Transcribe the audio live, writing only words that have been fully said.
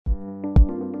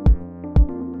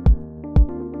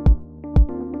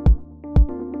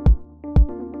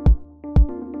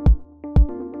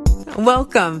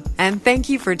Welcome, and thank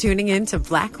you for tuning in to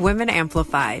Black Women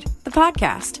Amplified, the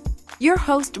podcast. Your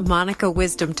host, Monica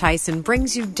Wisdom Tyson,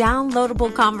 brings you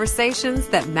downloadable conversations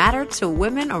that matter to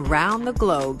women around the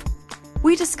globe.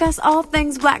 We discuss all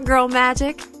things Black girl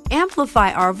magic,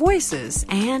 amplify our voices,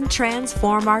 and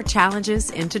transform our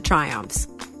challenges into triumphs.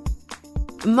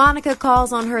 Monica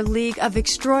calls on her league of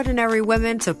extraordinary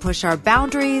women to push our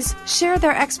boundaries, share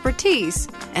their expertise,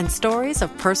 and stories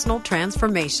of personal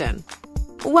transformation.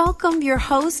 Welcome your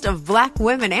host of Black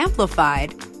Women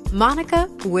Amplified, Monica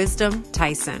Wisdom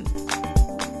Tyson.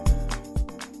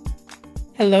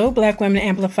 Hello, Black Women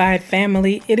Amplified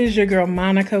family. It is your girl,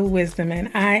 Monica Wisdom,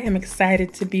 and I am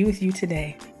excited to be with you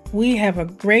today. We have a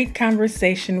great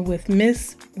conversation with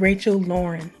Miss Rachel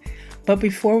Lauren. But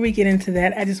before we get into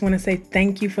that, I just want to say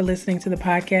thank you for listening to the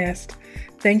podcast.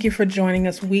 Thank you for joining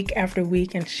us week after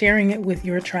week and sharing it with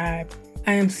your tribe.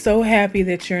 I am so happy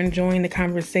that you're enjoying the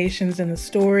conversations and the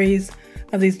stories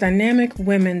of these dynamic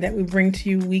women that we bring to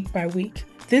you week by week.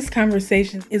 This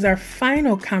conversation is our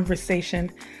final conversation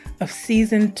of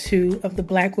Season 2 of the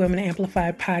Black Women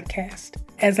Amplified podcast.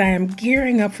 As I am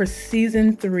gearing up for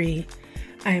Season 3,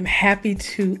 I am happy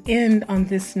to end on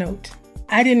this note.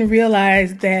 I didn't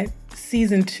realize that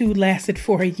Season 2 lasted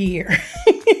for a year.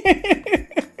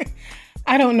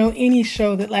 I don't know any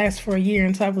show that lasts for a year,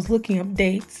 and so I was looking up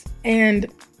dates.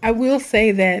 And I will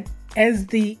say that as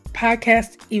the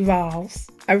podcast evolves,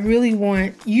 I really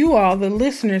want you all, the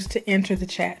listeners, to enter the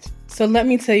chat. So let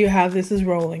me tell you how this is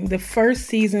rolling. The first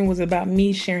season was about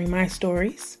me sharing my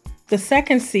stories. The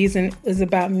second season is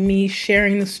about me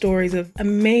sharing the stories of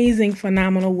amazing,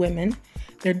 phenomenal women,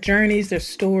 their journeys, their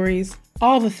stories,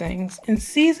 all the things. In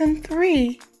Season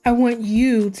 3, I want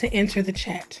you to enter the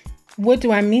chat. What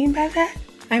do I mean by that?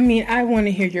 I mean, I want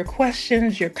to hear your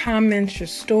questions, your comments, your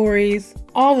stories,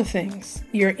 all the things,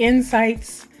 your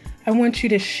insights. I want you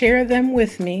to share them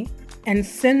with me and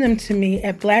send them to me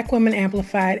at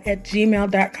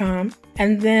blackwomenamplified@gmail.com.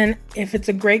 And then if it's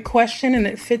a great question and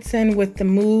it fits in with the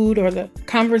mood or the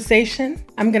conversation,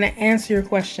 I'm going to answer your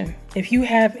question. If you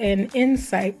have an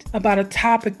insight about a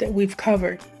topic that we've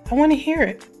covered, I want to hear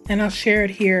it, and I'll share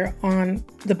it here on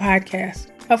the podcast.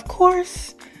 Of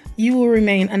course, you will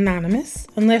remain anonymous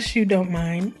unless you don't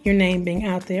mind your name being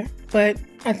out there. But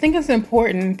I think it's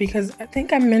important because I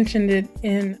think I mentioned it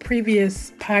in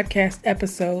previous podcast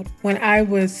episode when I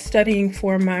was studying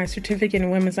for my certificate in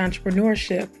women's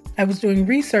entrepreneurship. I was doing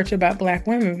research about Black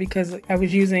women because I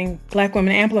was using Black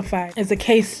Women Amplified as a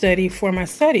case study for my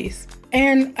studies.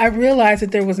 And I realized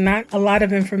that there was not a lot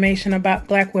of information about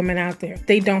Black women out there.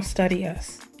 They don't study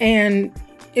us. And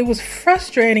it was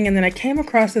frustrating. And then I came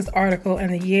across this article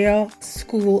in the Yale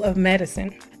School of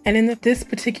Medicine. And in this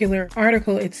particular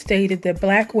article, it stated that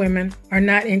Black women are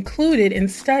not included in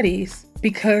studies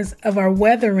because of our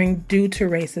weathering due to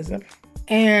racism.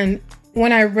 And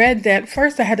when I read that,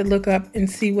 first I had to look up and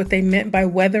see what they meant by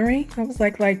weathering. I was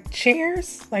like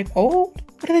chairs? Like old?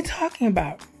 What are they talking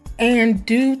about? And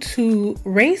due to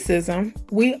racism,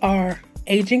 we are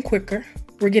aging quicker.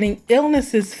 We're getting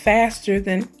illnesses faster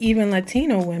than even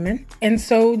Latino women. And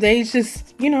so they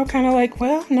just, kind of like,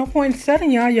 well, no point in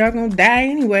studying y'all. Y'all gonna die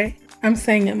anyway. I'm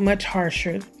saying it much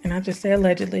harsher, and I'll just say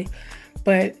allegedly,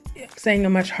 but saying it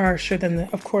much harsher than,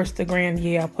 of course, the grand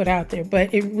Yale put out there.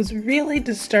 But it was really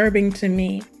disturbing to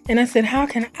me. And I said, how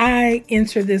can I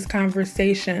enter this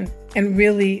conversation and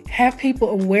really have people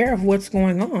aware of what's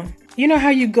going on? You know how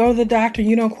you go to the doctor and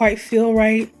you don't quite feel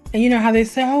right? And you know how they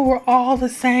say, oh, we're all the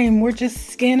same. We're just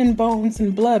skin and bones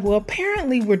and blood. Well,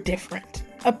 apparently we're different.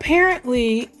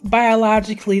 Apparently,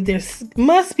 biologically, there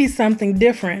must be something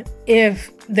different if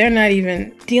they're not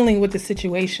even dealing with the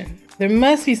situation. There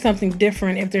must be something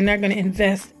different if they're not going to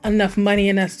invest enough money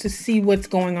in us to see what's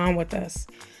going on with us.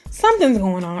 Something's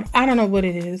going on. I don't know what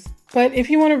it is. But if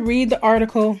you want to read the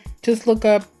article, just look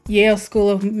up Yale School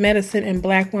of Medicine and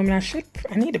Black Women. I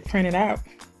need to print it out.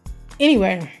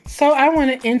 Anyway, so I want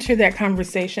to enter that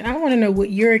conversation. I want to know what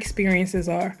your experiences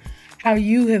are, how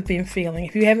you have been feeling.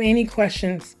 If you have any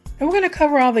questions, and we're going to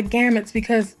cover all the gamuts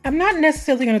because I'm not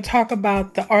necessarily going to talk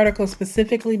about the article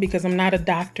specifically because I'm not a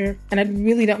doctor and I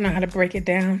really don't know how to break it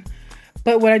down.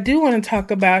 But what I do want to talk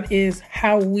about is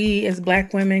how we as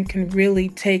Black women can really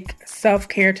take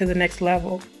self-care to the next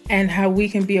level and how we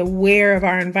can be aware of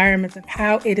our environments and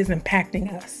how it is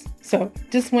impacting us. So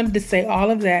just wanted to say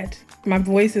all of that. My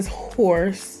voice is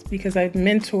hoarse because I've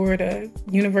mentored a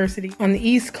university on the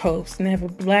East Coast and they have a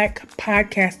Black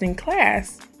podcasting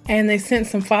class. And they sent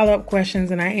some follow-up questions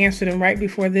and I answered them right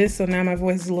before this. So now my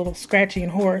voice is a little scratchy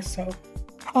and hoarse. So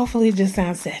hopefully it just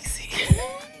sounds sexy.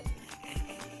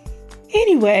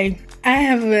 Anyway, I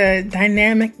have a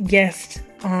dynamic guest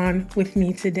on with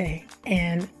me today.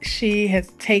 And she has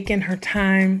taken her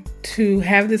time to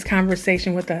have this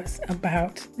conversation with us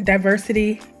about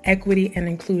diversity, equity, and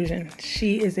inclusion.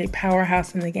 She is a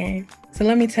powerhouse in the game. So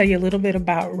let me tell you a little bit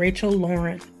about Rachel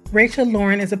Lauren. Rachel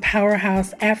Lauren is a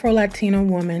powerhouse Afro-Latino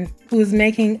woman who is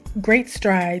making great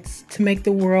strides to make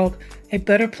the world a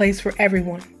better place for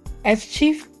everyone. As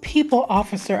Chief People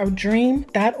Officer of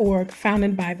Dream.org,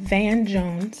 founded by Van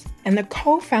Jones, and the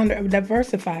co-founder of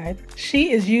Diversified,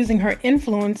 she is using her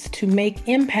influence to make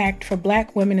impact for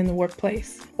Black women in the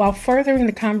workplace, while furthering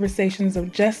the conversations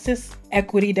of justice,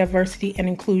 equity, diversity, and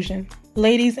inclusion.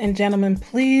 Ladies and gentlemen,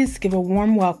 please give a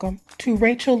warm welcome to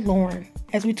Rachel Lauren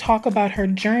as we talk about her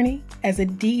journey as a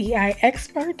DEI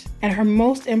expert and her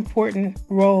most important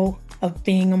role of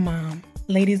being a mom.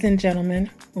 Ladies and gentlemen,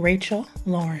 Rachel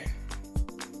Lauren.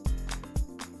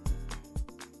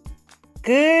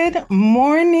 Good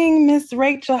morning, Miss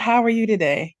Rachel. How are you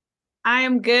today? I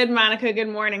am good, Monica. Good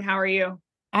morning. How are you?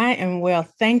 I am well.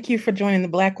 Thank you for joining the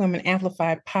Black Women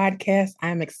Amplified podcast.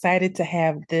 I'm excited to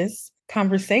have this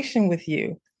conversation with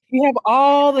you. You have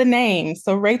all the names.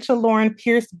 So Rachel Lauren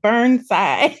Pierce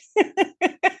Burnside.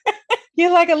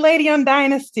 You're like a lady on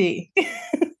Dynasty.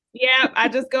 Yeah, I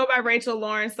just go by Rachel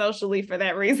Lauren socially for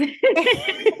that reason.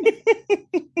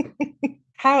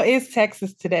 How is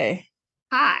Texas today?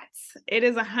 Hot. It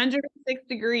is 106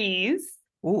 degrees.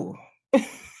 Ooh.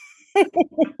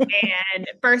 And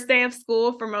first day of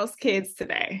school for most kids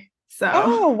today. So.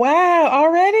 Oh, wow.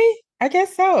 Already? I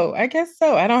guess so. I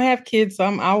don't have kids, so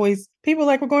I'm always, people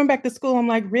like, we're going back to school. I'm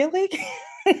like, really?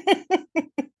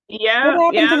 Yeah.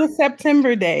 What happened to the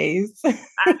September days?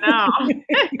 I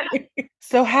know.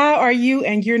 So how are you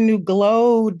and your new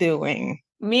Glow doing?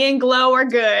 Me and Glow are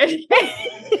good.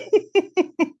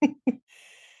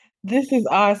 This is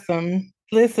awesome.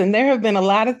 Listen, there have been a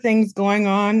lot of things going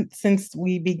on since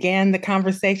we began the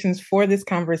conversations for this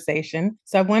conversation.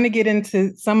 So I want to get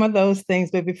into some of those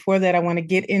things. But before that, I want to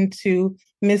get into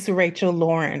Miss Rachel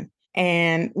Lauren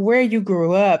and where you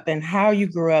grew up and how you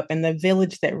grew up and the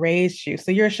village that raised you.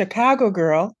 So you're a Chicago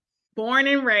girl. Born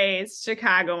and raised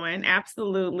Chicagoan,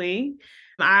 absolutely.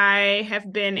 I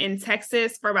have been in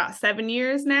Texas for about 7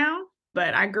 years now,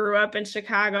 but I grew up in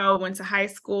Chicago, went to high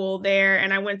school there,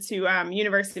 and I went to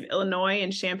University of Illinois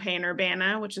in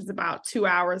Champaign-Urbana, which is about 2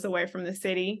 hours away from the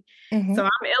city. Mm-hmm. So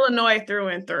I'm Illinois through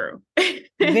and through.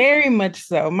 Very much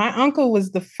so. My uncle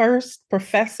was the first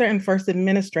professor and first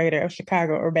administrator of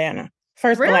Chicago-Urbana.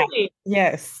 First really? Black.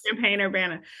 Yes.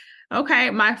 Champaign-Urbana. Okay.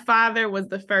 My father was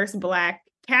the first Black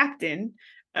captain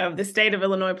of the state of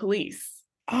Illinois Police.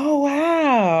 Oh,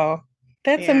 wow.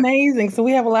 That's amazing. So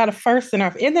we have a lot of firsts in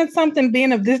our, isn't that something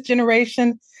being of this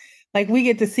generation? Like we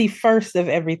get to see first of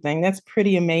everything. That's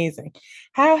pretty amazing.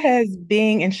 How has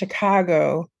being in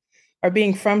Chicago or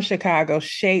being from Chicago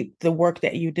shaped the work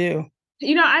that you do?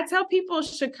 You know, I tell people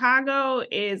Chicago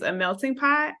is a melting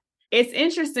pot. It's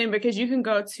interesting because you can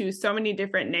go to so many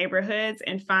different neighborhoods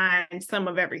and find some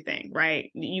of everything, right?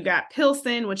 You got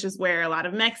Pilsen, which is where a lot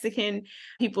of Mexican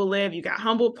people live. You got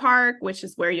Humboldt Park, which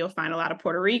is where you'll find a lot of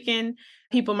Puerto Rican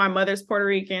people. My mother's Puerto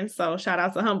Rican, so shout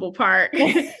out to Humboldt Park.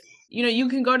 You know, you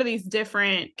can go to these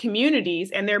different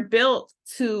communities and they're built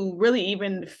to really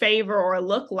even favor or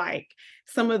look like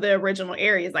some of the original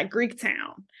areas like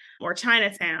Greektown or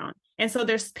Chinatown. And so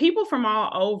there's people from all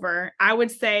over. I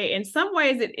would say in some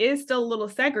ways it is still a little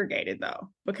segregated though,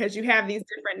 because you have these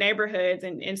different neighborhoods.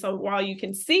 And so while you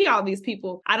can see all these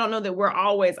people, I don't know that we're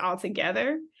always all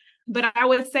together. But I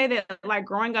would say that like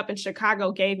growing up in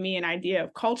Chicago gave me an idea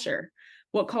of culture,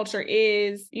 what culture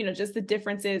is, you know, just the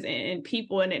differences in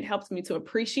people. And it helps me to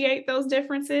appreciate those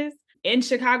differences. In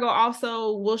Chicago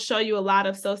also will show you a lot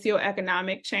of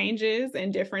socioeconomic changes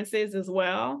and differences as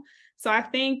well. So I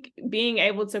think being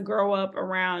able to grow up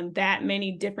around that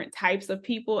many different types of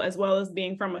people, as well as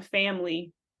being from a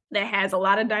family that has a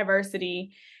lot of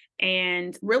diversity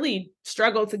and really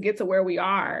struggled to get to where we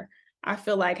are, I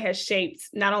feel like has shaped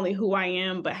not only who I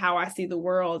am, but how I see the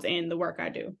world and the work I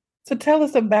do. So tell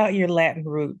us about your Latin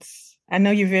roots. I know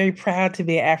you're very proud to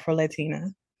be an Afro-Latina.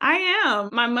 I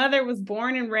am. My mother was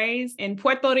born and raised in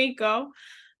Puerto Rico,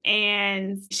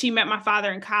 and she met my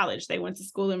father in college. They went to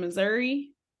school in Missouri.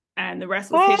 And the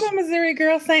rest was history. I'm a Missouri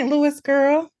girl, St. Louis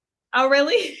girl. Oh,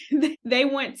 really? They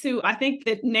went to, I think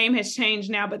the name has changed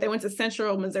now, but they went to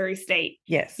Central Missouri State.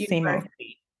 Yes,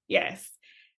 University. Yes.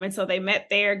 And so they met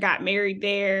there, got married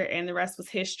there, and the rest was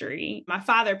history. My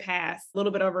father passed a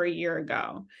little bit over a year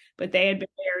ago, but they had been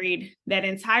married that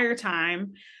entire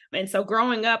time. And so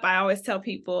growing up, I always tell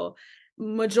people,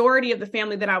 majority of the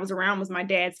family that I was around was my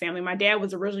dad's family. My dad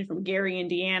was originally from Gary,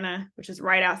 Indiana, which is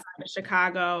right outside of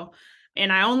Chicago.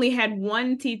 And I only had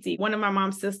one TT, one of my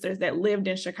mom's sisters that lived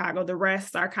in Chicago. The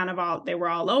rest are kind of they were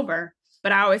all over.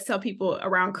 But I always tell people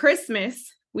around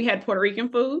Christmas, we had Puerto Rican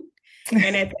food.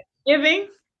 And at Thanksgiving,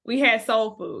 we had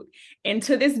soul food. And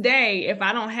to this day, if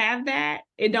I don't have that,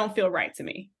 it don't feel right to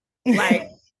me. Like,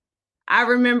 I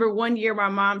remember one year my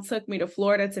mom took me to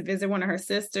Florida to visit one of her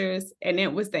sisters, and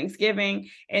it was Thanksgiving,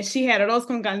 and she had arroz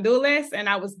con gandules, and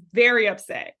I was very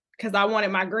upset because I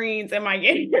wanted my greens and my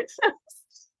yams.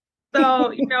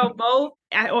 So, both,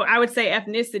 I would say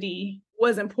ethnicity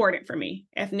was important for me.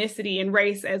 Ethnicity and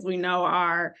race, as we know,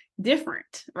 are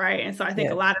different, right? And so I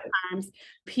think a lot of times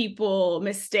people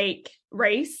mistake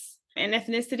race and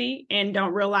ethnicity and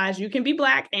don't realize you can be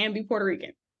Black and be Puerto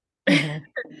Rican. Mm-hmm.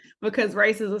 Because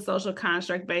race is a social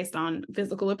construct based on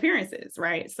physical appearances,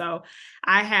 right? So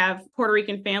I have Puerto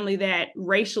Rican family that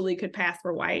racially could pass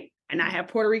for white, and I have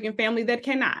Puerto Rican family that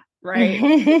cannot, right?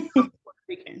 I'm Puerto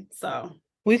Rican, so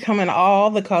we come in all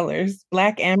the colors,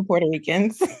 Black and Puerto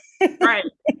Ricans. Right.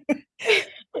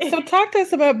 So talk to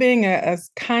us about being a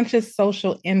conscious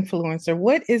social influencer.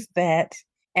 What is that?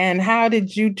 And how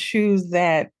did you choose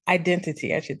that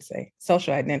identity, I should say,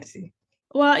 social identity?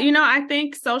 Well, I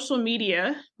think social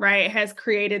media, right, has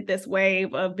created this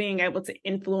wave of being able to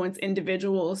influence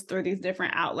individuals through these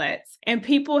different outlets. And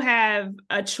people have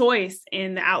a choice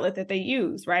in the outlet that they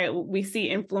use, right? We see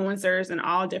influencers in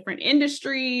all different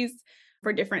industries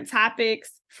for different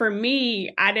topics. For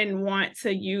me, I didn't want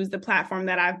to use the platform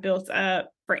that I've built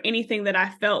up for anything that I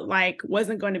felt like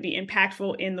wasn't going to be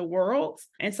impactful in the world.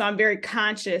 And so I'm very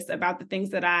conscious about the things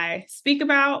that I speak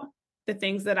about, the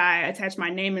things that I attach my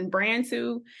name and brand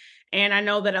to. And I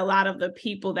know that a lot of the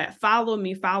people that follow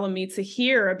me to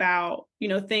hear about,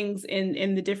 things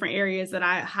in the different areas that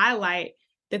I highlight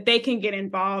that they can get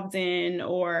involved in,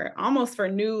 or almost for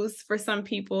news for some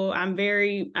people. I'm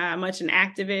very much an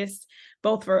activist,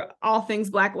 both for all things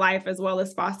Black life as well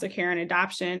as foster care and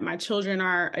adoption. My children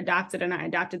are adopted, and I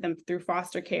adopted them through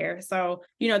foster care. So,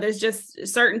 there's just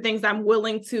certain things I'm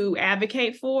willing to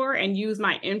advocate for and use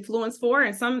my influence for,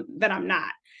 and some that I'm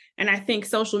not. And I think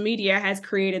social media has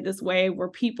created this way where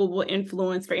people will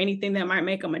influence for anything that might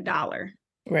make them $1.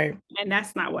 Right. And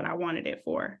that's not what I wanted it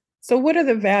for. So what are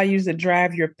the values that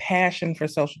drive your passion for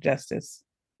social justice?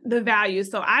 The values.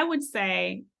 So I would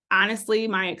say, honestly,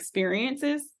 my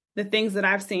experiences, the things that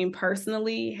I've seen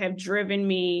personally have driven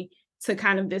me to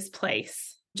kind of this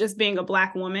place. Just being a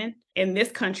Black woman in this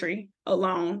country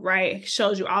alone, right,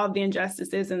 shows you all of the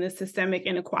injustices and the systemic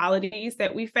inequalities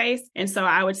that we face. And so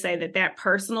I would say that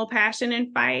personal passion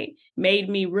and fight made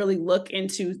me really look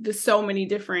into the so many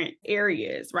different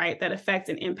areas, right, that affect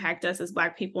and impact us as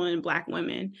Black people and Black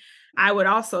women. I would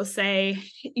also say,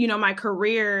 my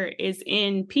career is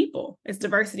in people. It's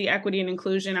diversity, equity, and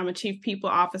inclusion. I'm a chief people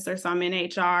officer, so I'm in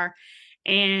HR.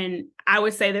 And I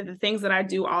would say that the things that I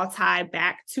do all tie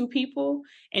back to people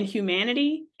and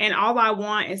humanity. And all I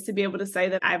want is to be able to say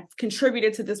that I've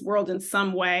contributed to this world in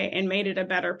some way and made it a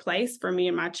better place for me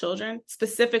and my children,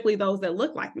 specifically those that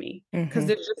look like me, because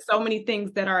there's just so many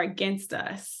things that are against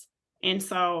us. And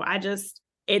so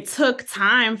it took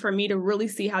time for me to really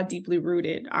see how deeply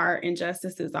rooted our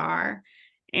injustices are.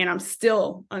 And I'm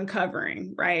still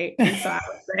uncovering, right? And so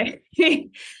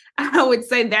I would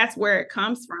say that's where it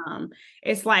comes from.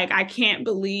 It's like, I can't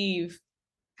believe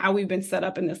how we've been set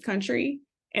up in this country,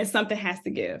 and something has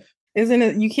to give. Isn't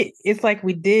it? It's like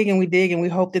we dig and we dig and we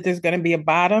hope that there's going to be a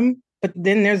bottom, but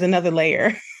then there's another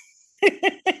layer.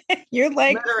 You're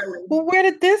like, literally. Well, where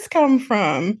did this come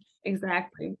from?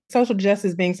 Exactly. Social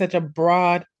justice being such a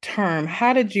broad term,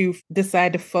 how did you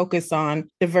decide to focus on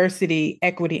diversity,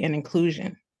 equity, and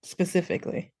inclusion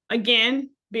specifically?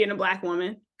 Again, being a Black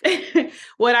woman.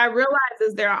 What I realize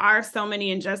is there are so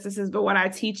many injustices, but what I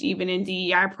teach even in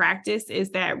DEI practice is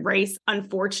that race,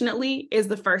 unfortunately, is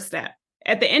the first step.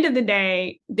 At the end of the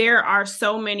day, there are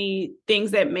so many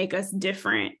things that make us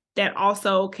different that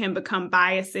also can become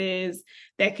biases,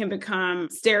 that can become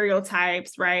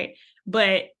stereotypes, right?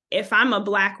 But if I'm a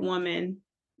Black woman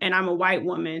and I'm a white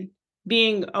woman,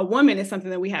 being a woman is something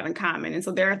that we have in common. And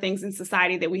so there are things in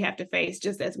society that we have to face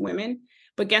just as women.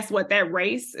 But guess what? That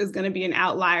race is going to be an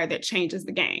outlier that changes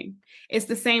the game. It's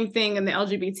the same thing in the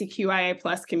LGBTQIA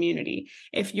plus community.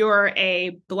 If you're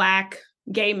a Black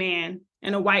gay man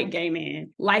and a white gay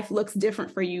man, life looks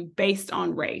different for you based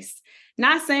on race.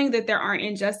 Not saying that there aren't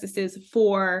injustices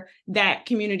for that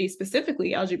community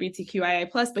specifically,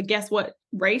 LGBTQIA plus, but guess what?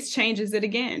 Race changes it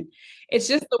again. It's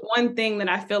just the one thing that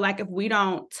I feel like if we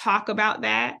don't talk about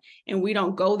that and we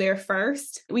don't go there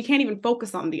first, we can't even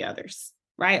focus on the others.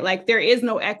 Right? Like there is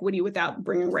no equity without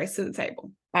bringing race to the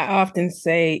table. I often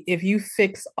say, if you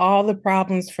fix all the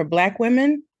problems for Black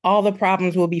women, all the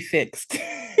problems will be fixed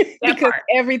That because part.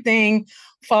 everything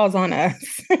falls on us.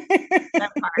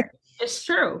 That part. It's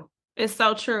true. It's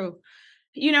so true.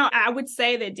 I would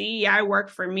say that DEI work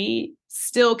for me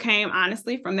still came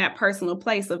honestly from that personal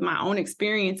place of my own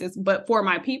experiences, but for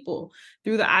my people,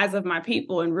 through the eyes of my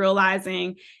people, and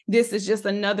realizing this is just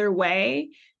another way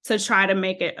to try to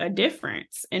make it a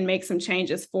difference and make some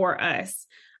changes for us.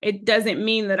 It doesn't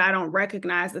mean that I don't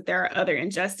recognize that there are other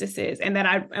injustices and that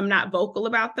I am not vocal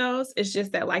about those. It's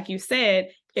just that, like you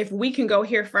said, if we can go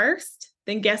here first,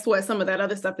 then guess what? Some of that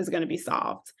other stuff is going to be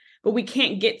solved, but we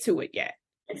can't get to it yet.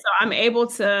 And so I'm able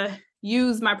to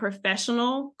use my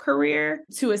professional career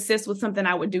to assist with something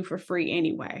I would do for free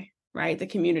anyway, right? The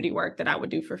community work that I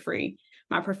would do for free.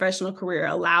 My professional career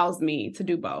allows me to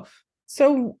do both.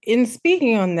 So in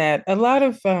speaking on that, a lot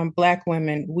of Black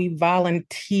women, we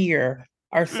volunteer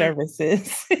our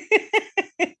services.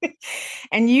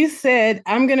 And you said,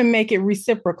 I'm going to make it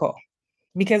reciprocal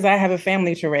because I have a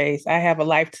family to raise. I have a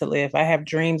life to live. I have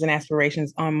dreams and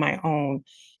aspirations on my own.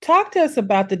 Talk to us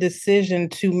about the decision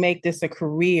to make this a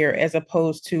career as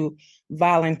opposed to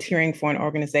volunteering for an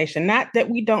organization. Not that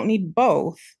we don't need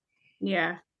both.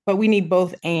 Yeah. But we need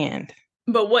both and.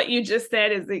 But what you just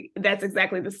said that's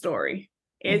exactly the story.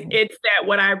 It's that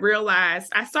what I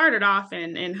realized, I started off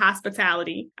in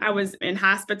hospitality. I was in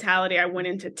hospitality. I went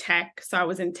into tech. So I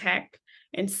was in tech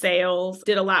and sales,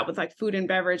 did a lot with like food and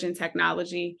beverage and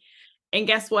technology. And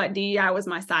guess what? DEI was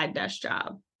my side desk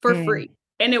job for free.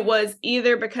 And it was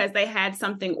either because they had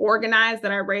something organized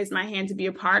that I raised my hand to be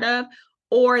a part of,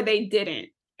 or they didn't.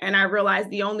 And I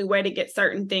realized the only way to get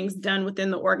certain things done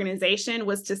within the organization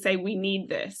was to say, we need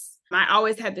this. I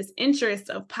always had this interest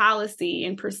of policy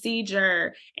and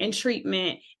procedure and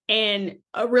treatment, and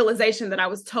a realization that I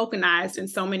was tokenized in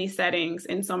so many settings,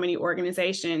 in so many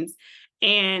organizations.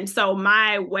 And so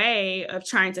my way of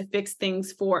trying to fix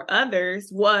things for others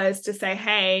was to say,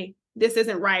 hey, this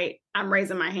isn't right. I'm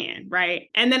raising my hand, right?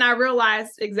 And then I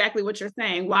realized exactly what you're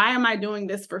saying. Why am I doing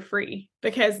this for free?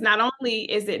 Because not only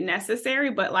is it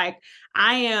necessary, but like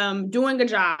I am doing a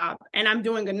job and I'm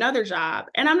doing another job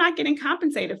and I'm not getting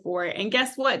compensated for it. And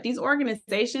guess what? These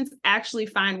organizations actually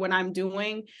find what I'm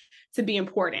doing to be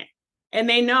important. And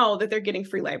they know that they're getting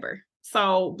free labor.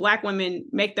 So Black women,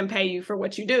 make them pay you for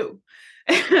what you do.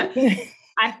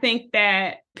 I think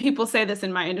that people say this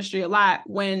in my industry a lot.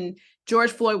 When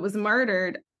George Floyd was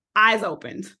murdered, eyes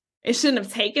opened. It shouldn't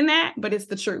have taken that, but it's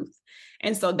the truth.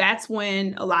 And so that's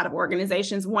when a lot of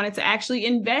organizations wanted to actually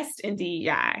invest in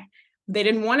DEI. They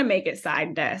didn't want to make it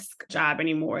side desk job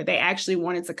anymore. They actually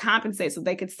wanted to compensate so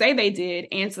they could say they did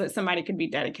and so that somebody could be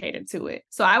dedicated to it.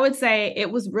 So I would say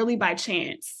it was really by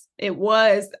chance. I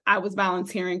was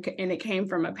volunteering and it came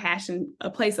from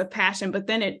a place of passion, but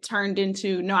then it turned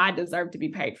into, no, I deserve to be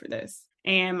paid for this.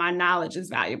 And my knowledge is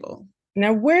valuable.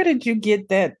 Now, where did you get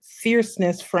that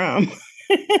fierceness from?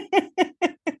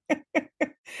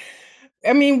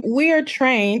 I mean, we are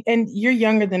trained, and you're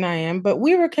younger than I am, but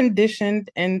we were conditioned,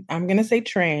 and I'm going to say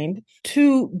trained,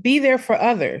 to be there for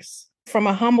others from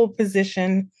a humble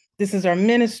position. This is our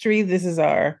ministry. This is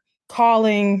our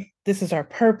calling. This is our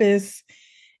purpose.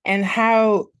 And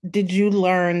how did you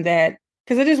learn that?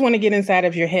 Because I just want to get inside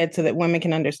of your head so that women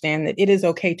can understand that it is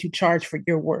okay to charge for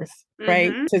your worth,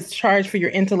 right? To charge for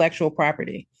your intellectual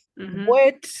property.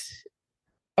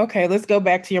 Okay, let's go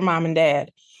back to your mom and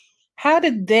dad. How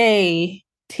did they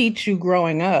teach you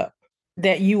growing up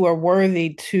that you are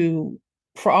worthy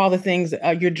for all the things,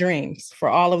 your dreams, for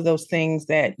all of those things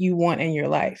that you want in your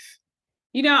life?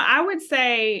 I would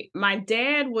say my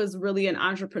dad was really an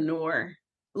entrepreneur.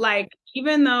 Like,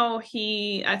 even though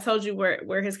I told you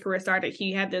where his career started,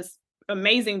 he had this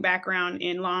amazing background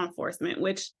in law enforcement,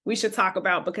 which we should talk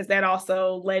about because that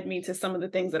also led me to some of the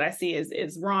things that I see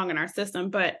is wrong in our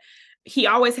system. But he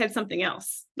always had something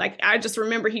else. Like, I just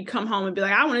remember he'd come home and be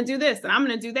like, I want to do this and I'm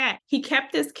going to do that. He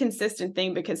kept this consistent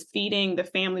thing because feeding the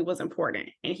family was important.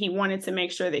 And he wanted to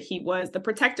make sure that he was the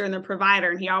protector and the provider.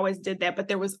 And he always did that. But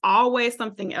there was always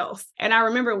something else. And I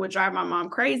remember it would drive my mom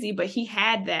crazy, but he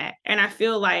had that. And I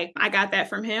feel like I got that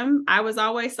from him. I was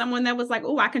always someone that was like,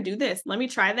 oh, I can do this. Let me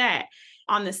try that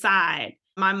on the side.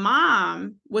 My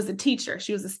mom was a teacher.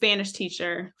 She was a Spanish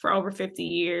teacher for over 50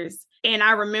 years. And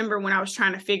I remember when I was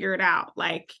trying to figure it out,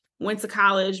 like went to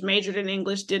college, majored in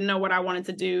English, didn't know what I wanted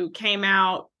to do, came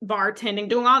out bartending,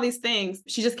 doing all these things.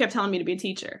 She just kept telling me to be a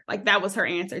teacher. Like that was her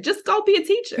answer. Just go be a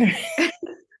teacher.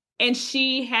 And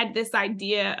she had this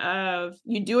idea of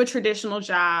you do a traditional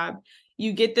job,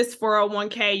 you get this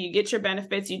 401k, you get your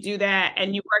benefits, you do that,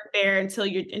 and you work there until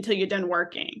you're done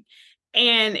working.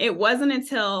 And it wasn't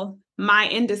until my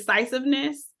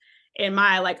indecisiveness and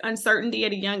my like uncertainty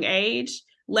at a young age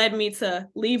led me to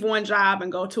leave one job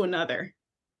and go to another,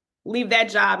 leave that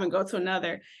job and go to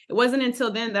another. It wasn't until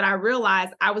then that I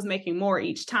realized I was making more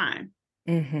each time.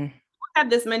 Mm-hmm. I have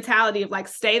this mentality of like,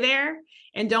 stay there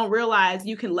and don't realize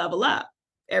you can level up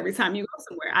every time you go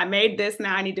somewhere. I made this,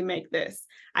 now I need to make this.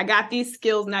 I got these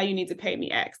skills, now you need to pay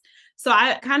me X. So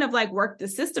I kind of like worked the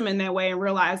system in that way and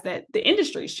realized that the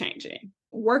industry is changing.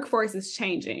 Workforce is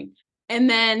changing. And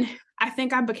then I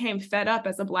think I became fed up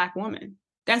as a Black woman.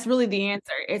 That's really the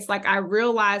answer. It's like I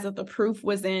realized that the proof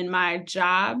was in my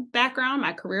job background,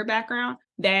 my career background,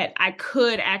 that I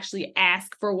could actually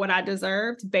ask for what I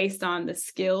deserved based on the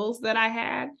skills that I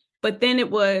had. But then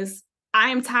it was, I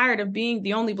am tired of being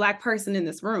the only Black person in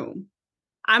this room.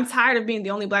 I'm tired of being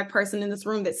the only Black person in this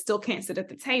room that still can't sit at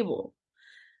the table.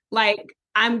 Like,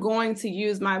 I'm going to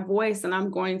use my voice and I'm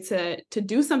going to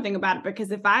do something about it,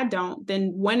 because if I don't,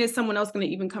 then when is someone else going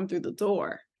to even come through the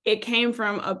door? It came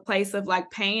from a place of like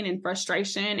pain and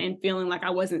frustration and feeling like I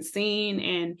wasn't seen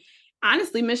and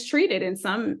honestly mistreated in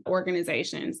some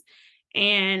organizations.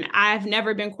 And I've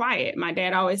never been quiet. My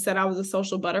dad always said I was a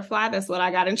social butterfly. That's what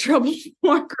I got in trouble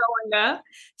for growing up.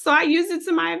 So I used it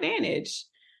to my advantage.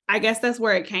 I guess that's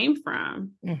where it came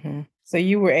from. Mm-hmm. So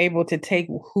you were able to take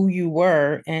who you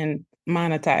were and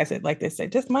monetize it, like they say,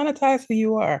 just monetize who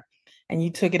you are. And you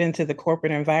took it into the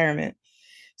corporate environment.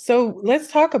 So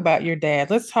let's talk about your dad.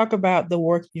 Let's talk about the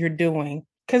work you're doing,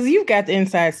 because you've got the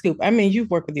inside scoop. I mean, you've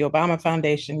worked with the Obama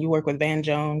Foundation. You work with Van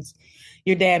Jones.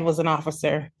 Your dad was an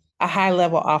officer, a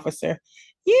high-level officer.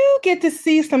 You get to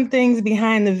see some things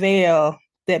behind the veil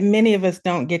that many of us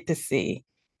don't get to see.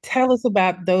 Tell us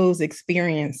about those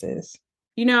experiences.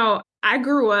 You know, I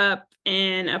grew up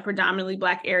in a predominantly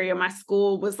Black area. My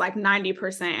school was like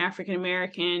 90% African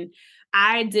American.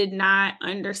 I did not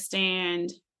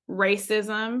understand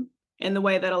racism in the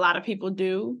way that a lot of people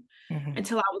do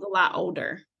until I was a lot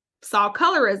older. Saw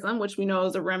colorism, which we know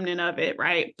is a remnant of it,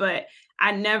 right? But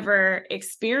I never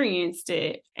experienced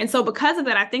it. And so because of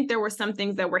that, I think there were some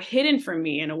things that were hidden from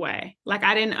me in a way. Like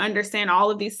I didn't understand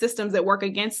all of these systems that work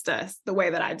against us the way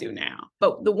that I do now.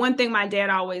 But the one thing my dad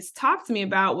always talked to me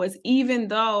about was, even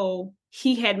though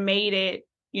he had made it,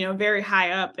 you know, very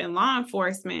high up in law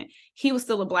enforcement, he was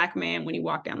still a Black man when he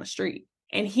walked down the street.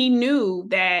 And he knew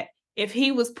that if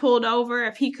he was pulled over,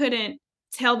 if he couldn't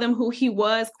tell them who he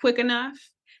was quick enough,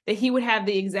 that he would have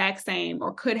the exact same,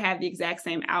 or could have the exact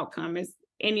same outcome as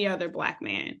any other Black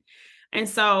man. And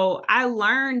so I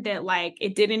learned that like,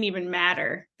 it didn't even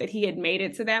matter that he had made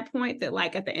it to that point, that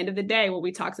like at the end of the day, what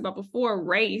we talked about before,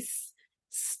 race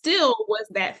still was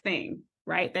that thing,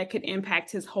 right? That could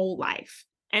impact his whole life.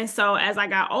 And so as I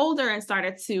got older and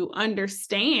started to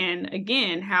understand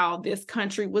again how this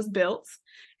country was built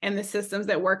and the systems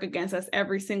that work against us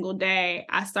every single day,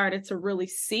 I started to really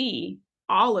see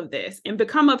all of this and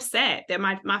become upset that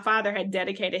my father had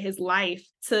dedicated his life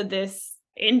to this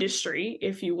industry,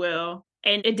 if you will.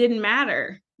 And it didn't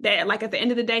matter that like at the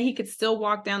end of the day, he could still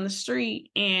walk down the street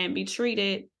and be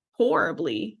treated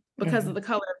horribly because of the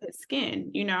color of his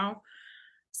skin, you know?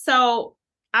 So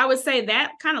I would say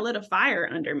that kind of lit a fire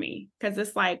under me, because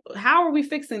it's like, how are we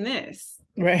fixing this?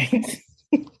 Right.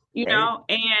 You know,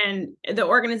 and the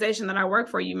organization that I work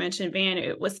for, you mentioned Van,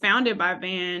 it was founded by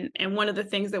Van. And one of the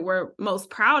things that we're most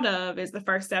proud of is the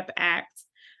First Step Act,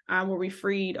 where we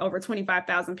freed over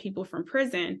 25,000 people from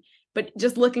prison. But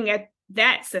just looking at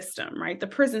that system, right, the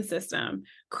prison system,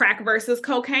 crack versus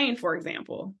cocaine, for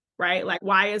example, right? Like,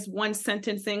 why is one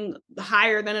sentencing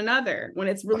higher than another when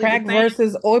it's really crack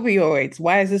versus opioids?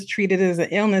 Why is this treated as an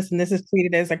illness and this is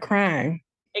treated as a crime?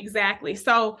 Exactly.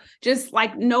 So just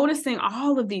like noticing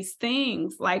all of these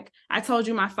things, like I told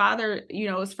you, my father, you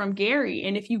know, is from Gary.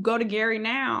 And if you go to Gary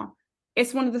now,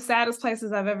 it's one of the saddest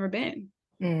places I've ever been.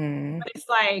 But it's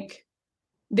like,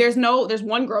 there's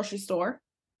one grocery store.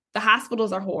 The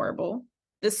hospitals are horrible.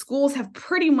 The schools have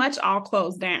pretty much all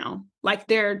closed down. Like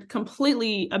they're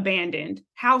completely abandoned.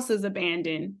 Houses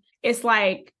abandoned. It's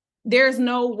like, there's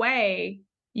no way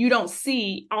you don't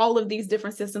see all of these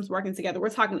different systems working together. We're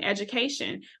talking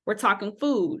education. We're talking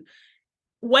food.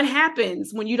 What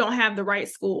happens when you don't have the right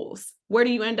schools? Where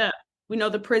do you end up? We know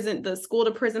the school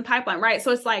to prison pipeline, right?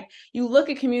 So it's like, you look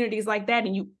at communities like that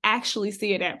and you actually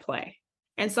see it at play.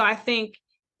 And so I think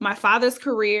my father's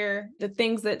career, the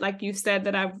things that, like you said,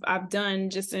 that I've done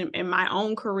just in my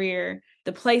own career,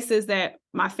 the places that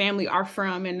my family are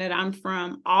from and that I'm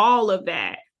from, all of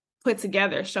that put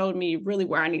together showed me really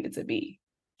where I needed to be.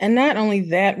 And not only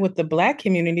that with the Black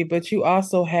community, but you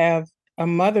also have a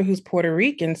mother who's Puerto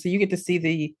Rican. So you get to see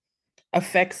the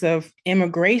effects of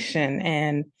immigration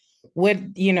and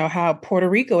how Puerto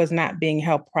Rico is not being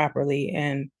helped properly.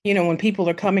 And, when people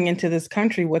are coming into this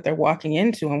country, what they're walking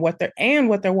into and what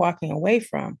they're walking away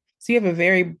from. So you have a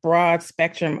very broad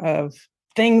spectrum of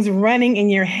things running in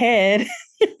your head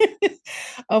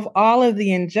of all of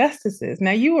the injustices.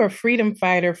 Now, you are a freedom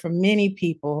fighter for many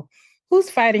people. Who's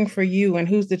fighting for you and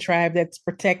who's the tribe that's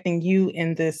protecting you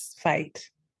in this fight?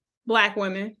 Black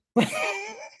women.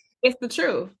 It's the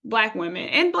truth. Black women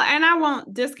and I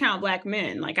won't discount Black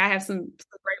men. Like I have some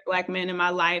great Black men in my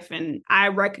life and I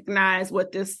recognize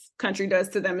what this country does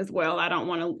to them as well. I don't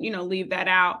want to, leave that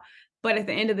out. But at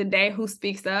the end of the day, who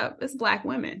speaks up? It's Black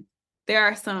women. There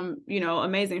are some,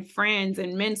 amazing friends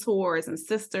and mentors and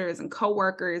sisters and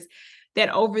coworkers that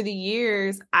over the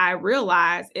years, I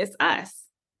realize it's us.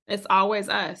 It's always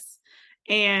us.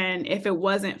 And if it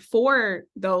wasn't for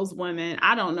those women,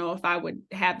 I don't know if I would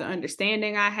have the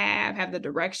understanding I have the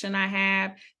direction I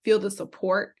have, feel the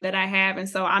support that I have. And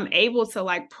so I'm able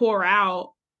to pour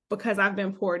out because I've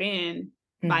been poured in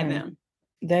by them.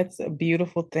 That's a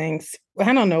beautiful thing.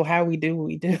 I don't know how we do what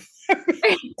we do.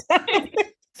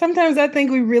 Sometimes I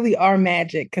think we really are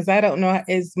magic because I don't know,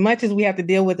 as much as we have to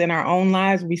deal with in our own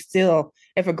lives, we still,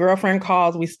 if a girlfriend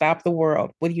calls, we stop the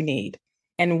world. What do you need?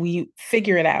 And we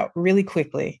figure it out really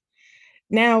quickly.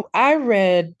 Now, I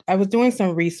was doing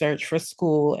some research for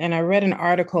school and I read an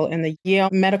article in the Yale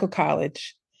Medical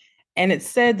College, and it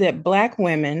said that Black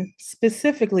women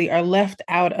specifically are left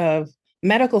out of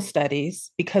medical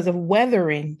studies because of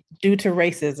weathering due to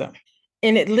racism.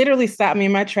 And it literally stopped me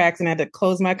in my tracks and I had to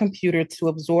close my computer to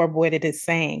absorb what it is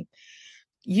saying.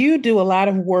 You do a lot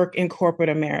of work in corporate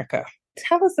America.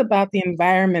 Tell us about the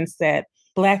environments that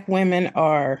Black women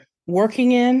are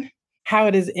working in, how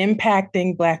it is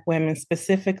impacting Black women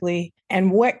specifically,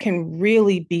 and what can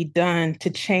really be done to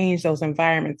change those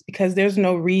environments, because there's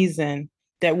no reason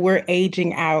that we're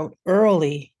aging out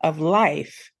early of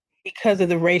life because of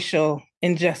the racial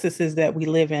injustices that we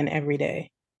live in every day.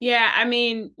 Yeah, I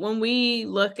mean, when we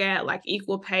look at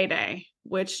equal pay day,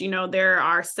 which, there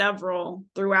are several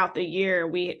throughout the year,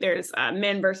 there's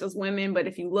men versus women. But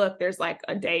if you look, there's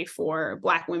a day for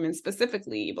Black women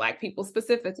specifically, Black people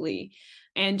specifically,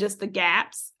 and just the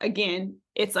gaps. Again,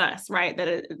 it's us, right?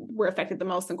 We're affected the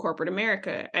most in corporate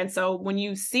America. And so when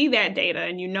you see that data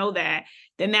and that,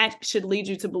 then that should lead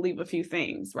you to believe a few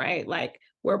things, right?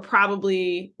 We're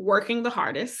probably working the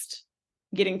hardest,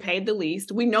 getting paid the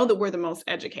least. We know that we're the most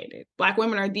educated. Black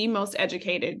women are the most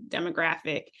educated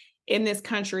demographic in this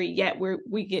country, yet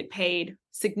we get paid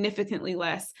significantly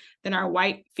less than our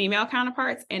white female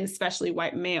counterparts and especially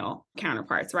white male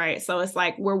counterparts, right? So it's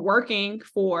we're working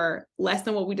for less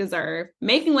than what we deserve.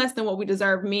 Making less than what we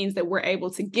deserve means that we're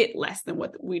able to get less than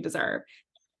what we deserve.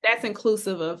 That's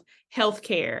inclusive of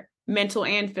healthcare, mental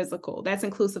and physical. That's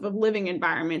inclusive of living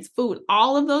environments, food,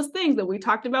 all of those things that we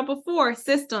talked about before,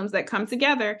 systems that come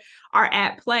together are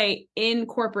at play in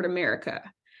corporate America.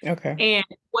 Okay. And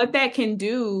what that can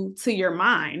do to your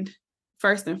mind,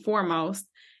 first and foremost,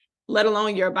 let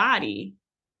alone your body.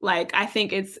 I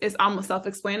think it's almost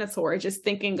self-explanatory, just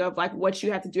thinking of what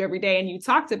you have to do every day. And you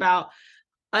talked about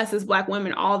us as Black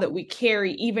women, all that we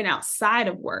carry, even outside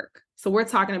of work. So we're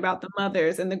talking about the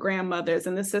mothers and the grandmothers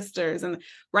and the sisters and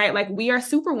right. We are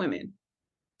super women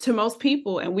to most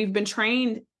people. And we've been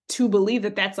trained to believe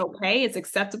that that's okay. It's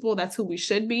acceptable. That's who we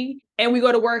should be. And we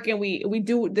go to work and we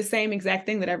do the same exact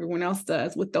thing that everyone else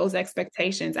does with those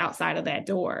expectations outside of that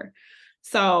door.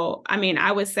 So, I mean,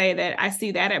 I would say that I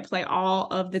see that at play all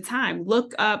of the time.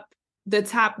 Look up the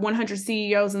top 100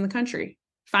 CEOs in the country.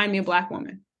 Find me a Black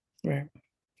woman. Right.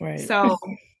 Right. So,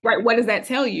 right. What does that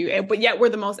tell you? But yet we're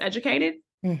the most educated.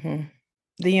 Mm-hmm.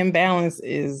 The imbalance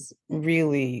is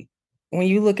really, when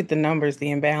you look at the numbers,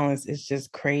 the imbalance is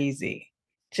just crazy.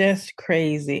 Just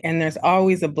crazy. And there's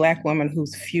always a Black woman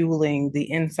who's fueling the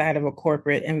inside of a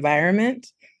corporate environment.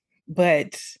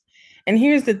 And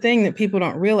here's the thing that people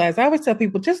don't realize. I always tell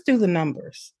people, just do the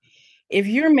numbers. If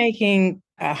you're making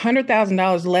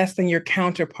 $100,000 less than your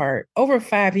counterpart over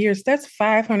 5 years, that's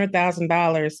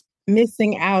 $500,000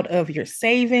 missing out of your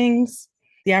savings,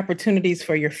 the opportunities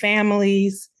for your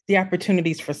families, the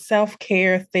opportunities for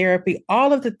self-care, therapy,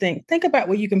 all of the things. Think about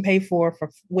what you can pay for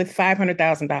with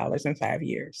 $500,000 in 5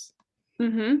 years.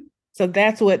 Mm-hmm. So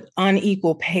that's what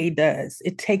unequal pay does.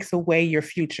 It takes away your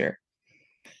future.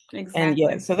 Exactly. And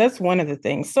yeah, so that's one of the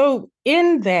things. So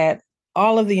in that,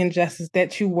 all of the injustice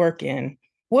that you work in,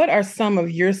 what are some of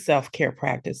your self-care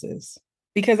practices?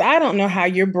 Because I don't know how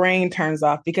your brain turns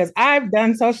off, because I've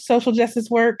done social justice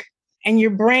work and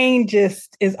your brain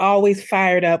just is always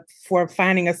fired up for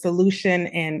finding a solution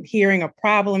and hearing a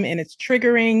problem, and it's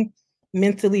triggering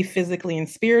mentally, physically, and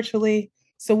spiritually.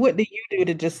 So what do you do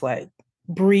to just like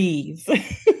breathe? So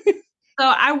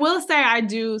I will say I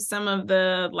do some of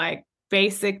the like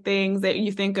basic things that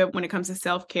you think of when it comes to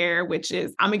self-care, which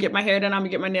is I'm gonna get my hair done, I'm gonna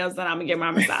get my nails done, I'm gonna get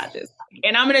my massages.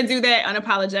 And I'm gonna do that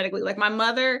unapologetically. Like my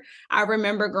mother, I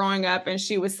remember growing up and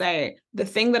she would say, the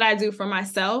thing that I do for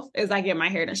myself is I get my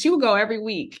hair done. She would go every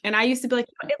week. And I used to be like,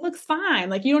 it looks fine.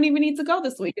 Like you don't even need to go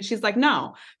this week. And she's like,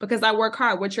 no, because I work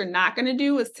hard. What you're not gonna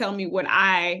do is tell me what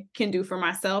I can do for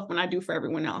myself when I do for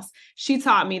everyone else. She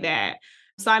taught me that.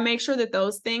 So I make sure that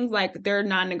those things, like they're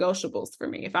non-negotiables for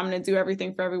me. If I'm going to do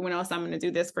everything for everyone else, I'm going to do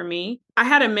this for me. I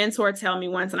had a mentor tell me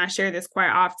once, and I share this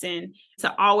quite often,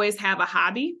 to always have a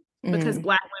hobby because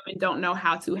Black women don't know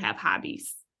how to have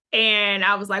hobbies. And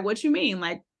I was like, what you mean?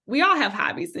 Like, we all have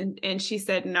hobbies. And she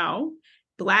said, no,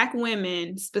 Black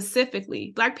women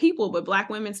specifically, Black people, but Black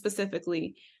women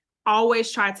specifically,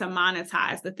 always try to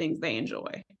monetize the things they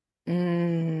enjoy.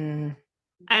 And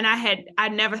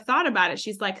I'd never thought about it.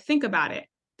 She's like, think about it.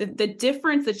 The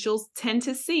difference that you'll tend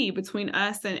to see between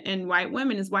us and white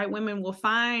women is white women will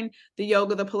find the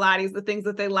yoga, the Pilates, the things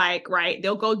that they like, right?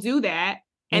 They'll go do that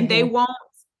and they won't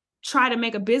try to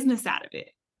make a business out of it.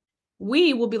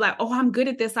 We will be like, oh, I'm good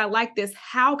at this. I like this.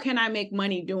 How can I make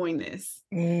money doing this?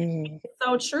 It's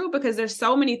so true because there's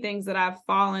so many things that I've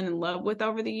fallen in love with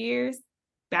over the years.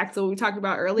 Back to what we talked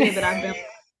about earlier that I've been,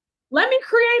 let me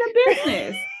create a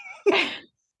business.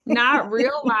 Not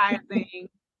realizing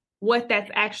what that's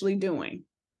actually doing.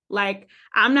 Like,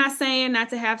 I'm not saying not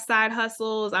to have side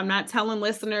hustles. I'm not telling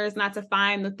listeners not to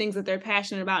find the things that they're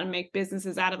passionate about and make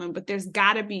businesses out of them. But there's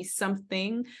got to be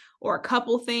something or a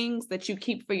couple things that you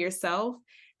keep for yourself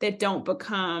that don't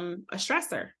become a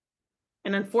stressor.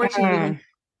 And unfortunately, when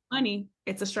money,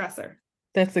 it's a stressor.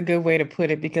 That's a good way to put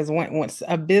it, because once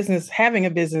having a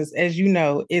business, as you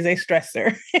know, is a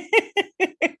stressor.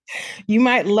 You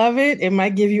might love it. It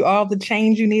might give you all the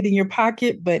change you need in your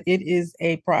pocket, but it is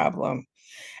a problem.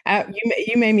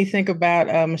 You made me think about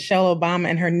Michelle Obama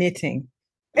and her knitting.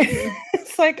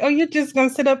 It's like, oh, you're just going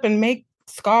to sit up and make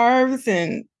scarves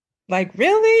and like,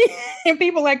 really? And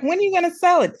people like, when are you going to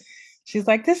sell it? She's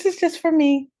like, this is just for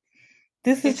me.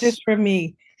 This is just for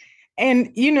me. And,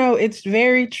 you know, it's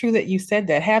very true that you said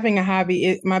that. Having a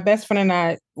hobby, my best friend and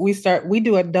I, we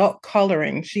do adult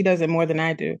coloring. She does it more than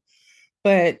I do.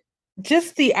 But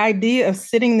just the idea of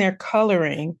sitting there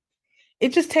coloring,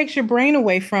 it just takes your brain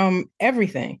away from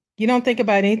everything. You don't think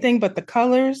about anything but the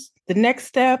colors, the next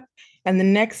step, and the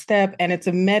next step. And it's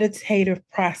a meditative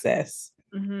process,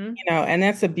 you know, and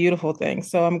that's a beautiful thing.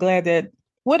 So I'm glad that,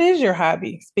 what is your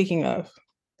hobby, speaking of?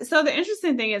 So the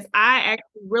interesting thing is I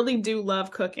actually really do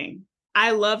love cooking.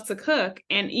 I love to cook.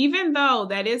 And even though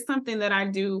that is something that I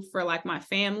do for like my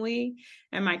family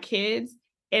and my kids,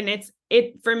 and it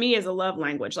for me is a love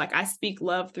language. Like I speak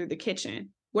love through the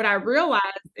kitchen. What I realized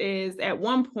is at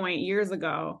one point years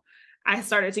ago, I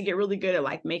started to get really good at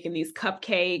like making these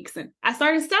cupcakes and I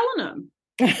started selling them.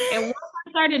 And once I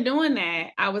started doing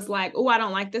that, I was like, oh, I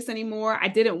don't like this anymore. I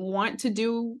didn't want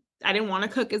to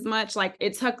cook as much. Like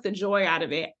it took the joy out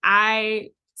of it. I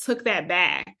took that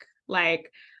back.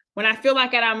 Like when I feel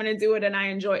like I'm going to do it and I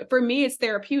enjoy it, for me, it's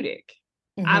therapeutic.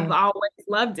 I've always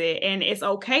loved it. And it's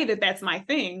okay that that's my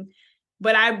thing,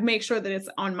 but I make sure that it's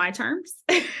on my terms.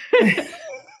 I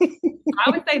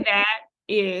would say that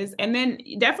is, and then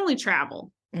definitely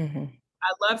travel. I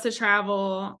love to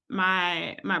travel.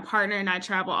 My partner and I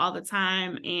travel all the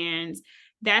time. And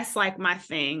that's like my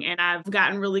thing. And I've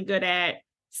gotten really good at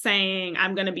saying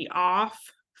I'm going to be off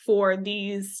for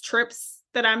these trips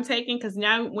that I'm taking. Because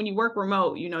now when you work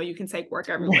remote, you know, you can take work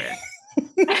everywhere.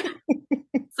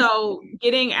 So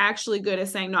getting actually good at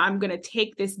saying, no, I'm going to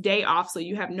take this day off so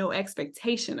you have no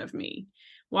expectation of me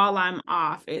while I'm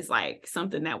off is like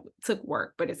something that took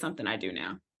work, but it's something I do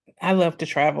now. I love to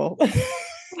travel.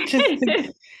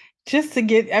 just to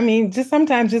get, I mean, just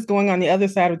sometimes just going on the other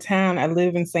side of town. I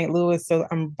live in St. Louis, so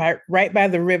I'm right by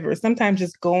the river. Sometimes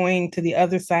just going to the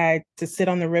other side to sit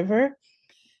on the river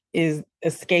is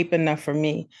escape enough for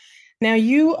me. Now,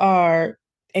 you are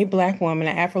a Black woman,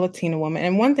 an Afro-Latina woman.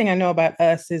 And one thing I know about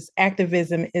us is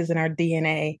activism is in our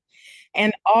DNA.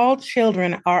 And all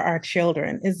children are our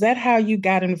children. Is that how you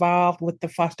got involved with the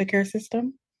foster care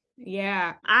system?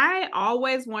 Yeah, I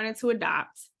always wanted to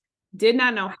adopt. Did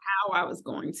not know how I was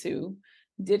going to.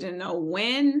 Didn't know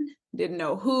when, didn't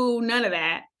know who, none of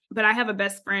that. But I have a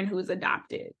best friend who's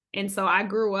adopted. And so I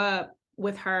grew up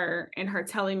with her and her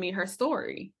telling me her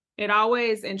story. It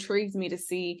always intrigues me to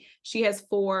see she has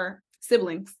 4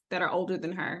 siblings that are older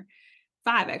than her.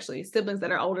 5 actually, siblings that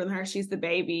are older than her. She's the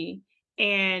baby.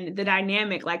 And the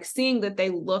dynamic, like seeing that they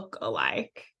look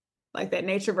alike like that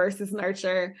nature versus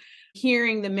nurture,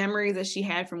 hearing the memories that she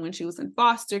had from when she was in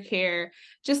foster care.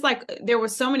 Just like there were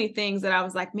so many things that I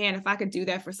was like, man, if I could do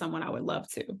that for someone, I would love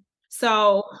to.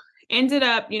 So ended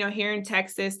up, here in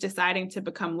Texas, deciding to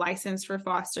become licensed for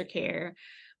foster care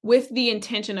with the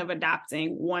intention of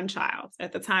adopting one child.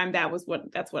 At the time,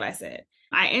 that's what I said.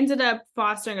 I ended up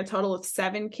fostering a total of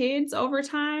 7 kids over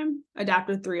time,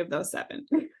 adopted 3 of those 7.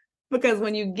 Because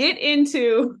when you get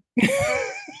into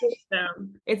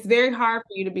them, it's very hard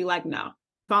for you to be like, no,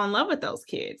 fall in love with those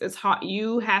kids. It's hard.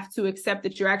 You have to accept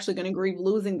that you're actually going to grieve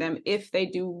losing them if they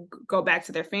do go back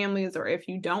to their families, or if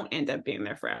you don't end up being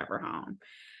their forever home.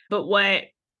 But what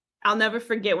I'll never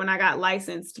forget, when I got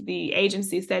licensed, the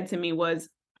agency said to me was,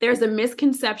 there's a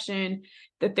misconception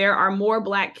that there are more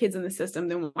Black kids in the system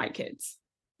than white kids.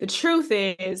 The truth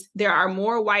is there are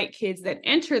more white kids that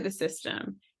enter the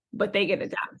system, but they get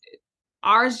adopted.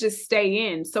 Ours just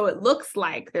stay in. So it looks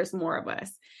like there's more of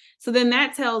us. So then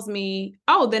that tells me,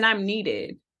 oh, then I'm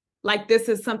needed. Like, this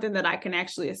is something that I can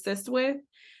actually assist with.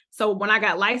 So when I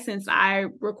got licensed, I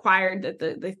required that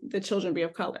the children be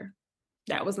of color.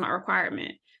 That was my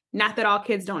requirement. Not that all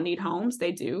kids don't need homes,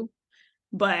 they do.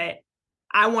 But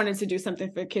I wanted to do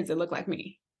something for kids that look like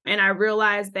me. And I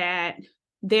realized that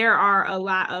there are a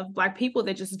lot of Black people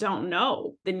that just don't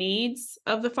know the needs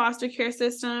of the foster care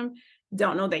system,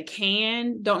 don't know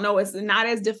don't know it's not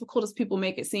as difficult as people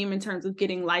make it seem in terms of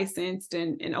getting licensed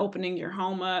and opening your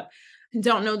home up,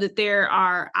 don't know that there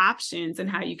are options and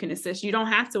how you can assist. You don't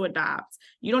have to adopt.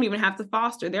 You don't even have to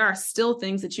foster. There are still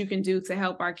things that you can do to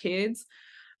help our kids.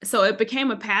 So it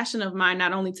became a passion of mine,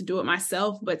 not only to do it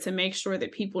myself, but to make sure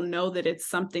that people know that it's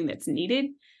something that's needed.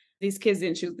 These kids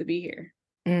didn't choose to be here.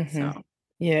 Mm-hmm. So.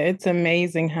 Yeah, it's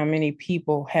amazing how many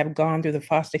people have gone through the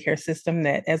foster care system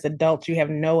that as adults, you have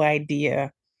no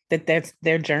idea that that's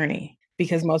their journey,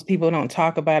 because most people don't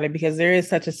talk about it because there is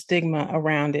such a stigma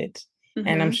around it. Mm-hmm.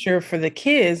 And I'm sure for the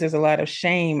kids, there's a lot of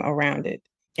shame around it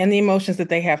and the emotions that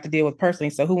they have to deal with personally.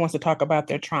 So who wants to talk about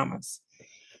their traumas?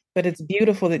 But it's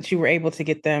beautiful that you were able to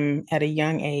get them at a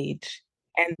young age,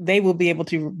 and they will be able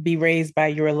to be raised by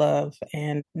your love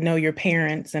and know your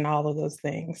parents and all of those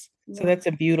things. Yeah. So that's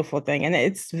a beautiful thing. And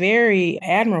it's very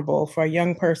admirable for a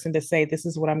young person to say, this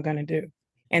is what I'm going to do,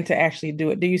 and to actually do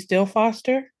it. Do you still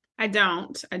foster? I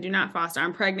don't. I do not foster.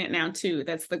 I'm pregnant now too.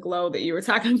 That's the glow that you were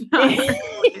talking about.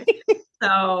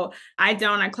 So I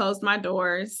don't. I closed my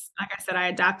doors. Like I said, I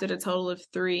adopted a total of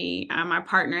 3. My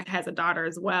partner has a daughter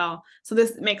as well. So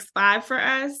this makes 5 for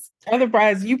us.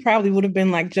 Otherwise, you probably would have been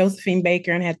like Josephine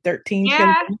Baker and had 13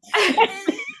 children.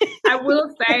 I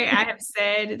will say, I have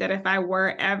said that if I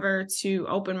were ever to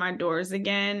open my doors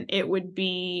again, it would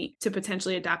be to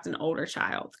potentially adopt an older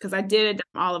child, because I did adopt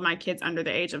all of my kids under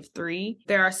the age of 3.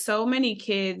 There are so many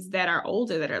kids that are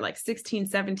older, that are like 16,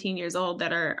 17 years old,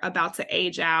 that are about to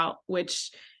age out,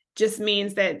 which just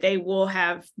means that they will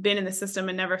have been in the system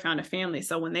and never found a family.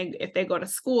 So if they go to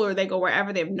school or they go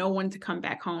wherever, they have no one to come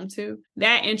back home to.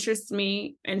 That interests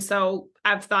me. And so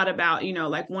I've thought about,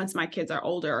 like once my kids are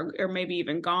older or maybe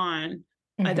even gone,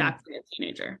 adopting a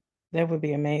teenager. That would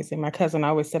be amazing. My cousin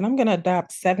always said, I'm going to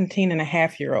adopt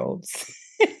 17-and-a-half-year-olds.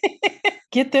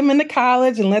 Get them into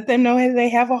college and let them know they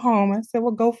have a home. I said,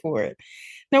 well, go for it.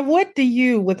 Now, what do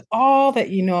you, with all that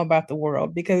you know about the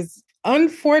world, because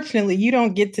unfortunately, you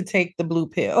don't get to take the blue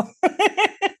pill.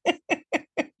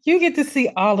 You get to see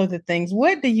all of the things.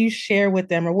 What do you share with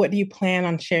them, or what do you plan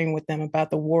on sharing with them about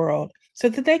the world, so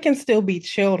that they can still be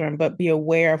children, but be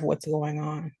aware of what's going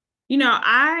on?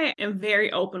 I am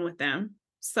very open with them.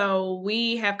 So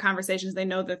we have conversations. They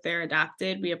know that they're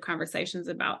adopted. We have conversations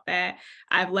about that.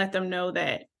 I've let them know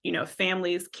that,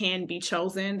 families can be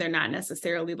chosen. They're not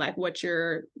necessarily like what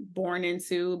you're born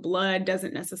into. Blood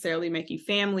doesn't necessarily make you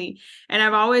family. And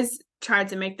I've always tried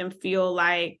to make them feel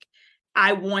like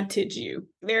I wanted you.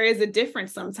 There is a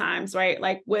difference sometimes, right?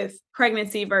 Like with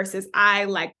pregnancy versus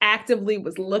I actively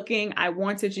was looking, I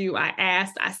wanted you, I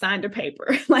asked, I signed a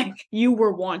paper, like you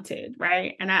were wanted,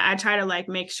 right? And I try to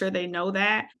make sure they know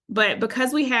that. But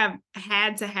because we have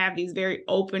had to have these very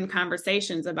open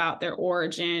conversations about their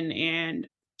origin and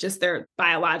just their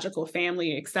biological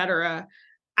family, et cetera,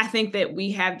 I think that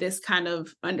we have this kind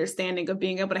of understanding of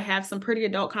being able to have some pretty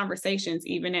adult conversations,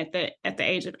 even at the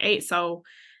age of 8. So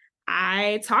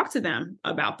I talk to them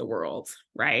about the world,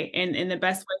 right? And in the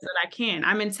best ways that I can.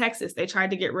 I'm in Texas. They tried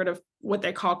to get rid of what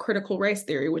they call critical race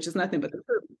theory, which is nothing but the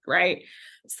truth, right?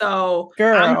 So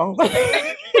girl,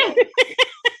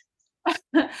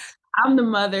 I'm the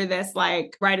mother that's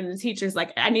writing the teachers,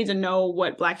 I need to know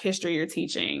what Black history you're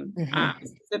teaching,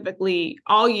 specifically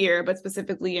all year, but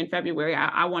specifically in February,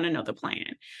 I want to know the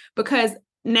plan, because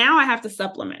now I have to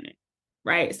supplement it.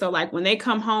 right? So like when they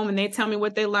come home and they tell me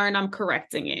what they learned, I'm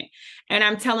correcting it. And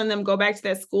I'm telling them, go back to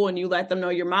that school and you let them know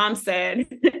your mom said,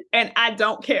 and I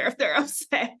don't care if they're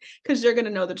upset because you're going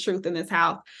to know the truth in this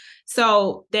house.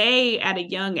 So they, at a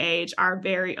young age, are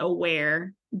very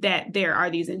aware that there are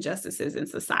these injustices in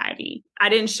society. I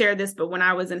didn't share this, but when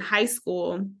I was in high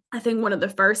school, I think one of the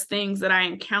first things that I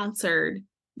encountered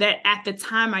that at the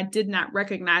time I did not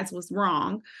recognize was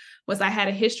wrong was I had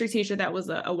a history teacher that was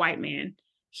a white man.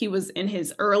 He was in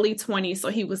his early 20s. So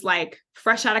he was like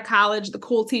fresh out of college, the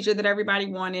cool teacher that everybody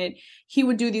wanted. He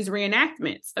would do these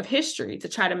reenactments of history to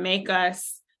try to make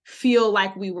us feel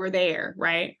like we were there,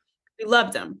 right? We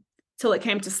loved him till it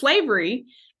came to slavery.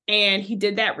 And he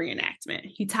did that reenactment.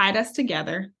 He tied us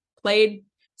together, played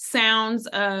sounds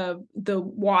of the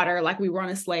water like we were on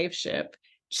a slave ship,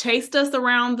 chased us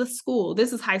around the school.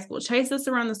 This is high school, chased us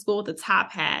around the school with a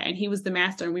top hat. And he was the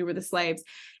master and we were the slaves.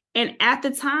 And at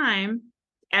the time,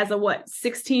 as a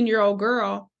 16-year-old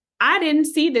girl, I didn't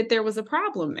see that there was a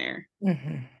problem there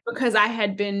because I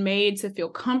had been made to feel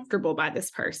comfortable by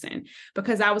this person,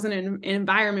 because I was in an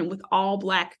environment with all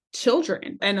Black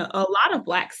children and a lot of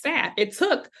Black staff. It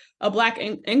took a Black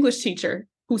English teacher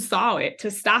who saw it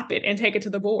to stop it and take it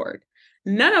to the board.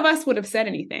 None of us would have said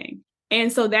anything.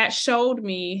 And so that showed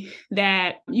me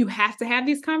that you have to have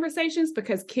these conversations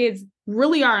because kids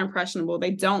really are impressionable.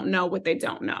 They don't know what they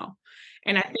don't know.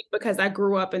 And I think because I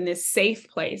grew up in this safe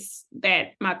place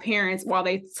that my parents, while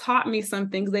they taught me some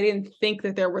things, they didn't think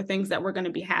that there were things that were going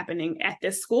to be happening at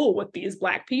this school with these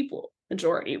Black people,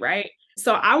 majority, right?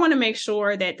 So I want to make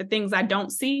sure that the things I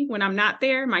don't see when I'm not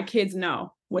there, my kids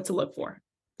know what to look for.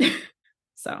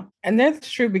 So. And that's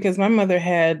true because my mother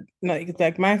had,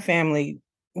 like my family,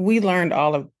 we learned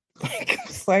all of,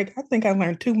 it's like, I think I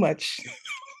learned too much.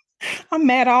 I'm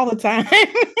mad all the time.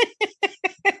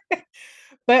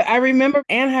 But I remember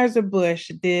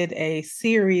Anheuser-Busch did a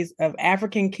series of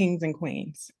African kings and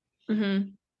queens.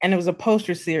 And it was a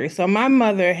poster series. So my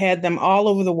mother had them all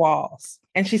over the walls.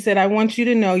 And she said, I want you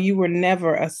to know you were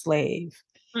never a slave.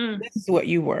 This is what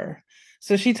you were.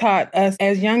 So she taught us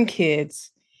as young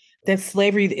kids that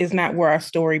slavery is not where our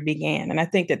story began. And I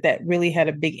think that that really had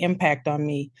a big impact on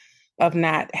me of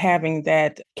not having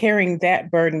that, carrying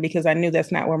that burden, because I knew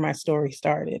that's not where my story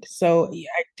started. So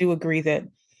I do agree that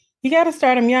you got to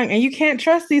start them young, and you can't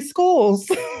trust these schools.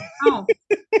 No,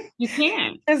 you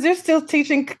can't. Because they're still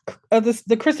teaching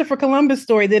the Christopher Columbus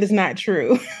story that is not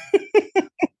true.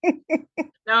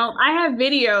 No, I have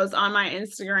videos on my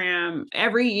Instagram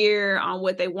every year on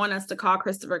what they want us to call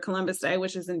Christopher Columbus Day,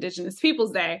 which is Indigenous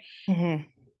Peoples Day.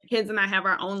 Kids and I have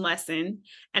our own lesson.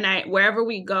 And wherever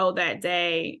we go that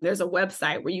day, there's a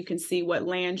website where you can see what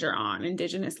land you're on,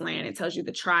 Indigenous land. It tells you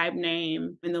the tribe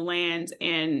name and the land.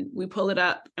 And we pull it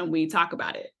up and we talk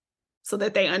about it so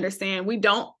that they understand we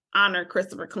don't honor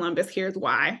Christopher Columbus. Here's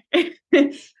why.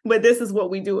 But this is what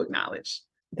we do acknowledge.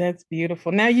 That's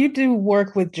beautiful. Now you do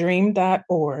work with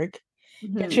dream.org,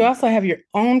 but you also have your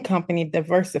own company,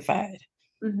 Diversified.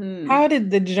 How did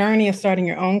the journey of starting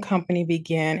your own company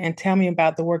begin? And tell me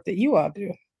about the work that you all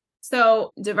do.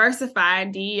 So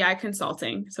Diversified, DEI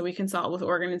Consulting. So we consult with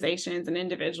organizations and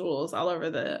individuals all over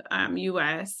the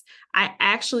U.S. I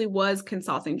actually was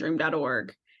consulting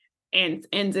Dream.org and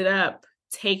ended up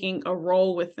taking a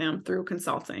role with them through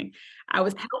consulting. I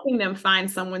was helping them find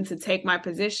someone to take my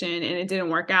position and it didn't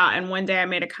work out. And one day I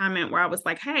made a comment where I was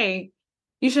like, hey,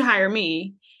 you should hire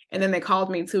me. And then they called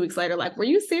me 2 weeks later, like, were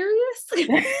you serious?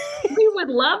 We would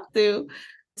love to.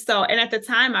 So, and at the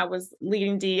time I was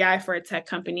leading DEI for a tech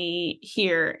company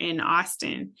here in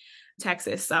Austin,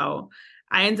 Texas. So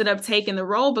I ended up taking the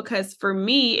role because for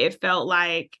me, it felt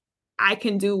like I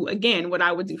can do, again, what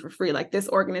I would do for free. Like this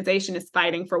organization is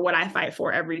fighting for what I fight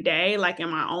for every day, like in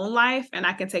my own life, and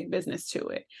I can take business to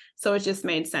it. So it just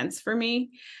made sense for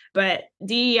me. But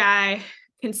DEI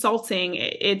consulting,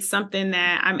 it's something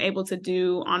that I'm able to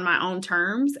do on my own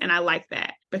terms. And I like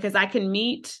that because I can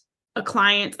meet a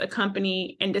client, a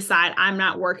company, and decide I'm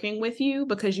not working with you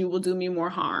because you will do me more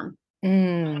harm.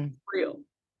 Real,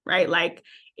 right? Like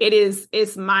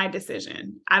it's my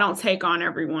decision. I don't take on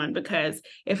everyone because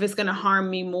if it's going to harm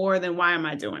me more, then why am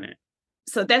I doing it?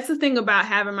 So that's the thing about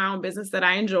having my own business that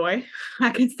I enjoy.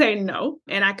 I can say no.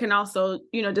 And I can also,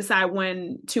 decide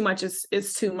when too much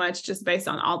is too much just based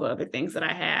on all the other things that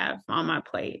I have on my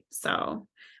plate. So,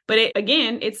 but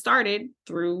it started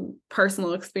through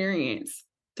personal experience,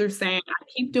 through saying, I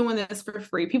keep doing this for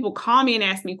free. People call me and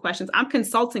ask me questions. I'm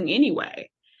consulting anyway.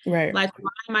 Right. Like,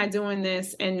 why am I doing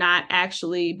this and not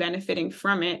actually benefiting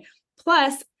from it?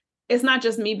 Plus, it's not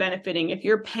just me benefiting. If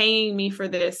you're paying me for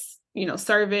this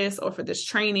service or for this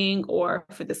training or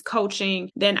for this coaching,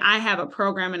 then I have a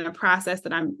program and a process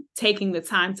that I'm taking the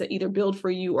time to either build for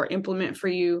you or implement for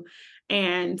you.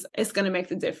 And it's going to make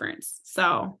the difference.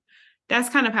 So that's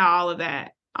kind of how all of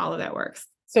that works.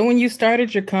 So when you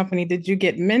started your company, did you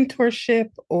get mentorship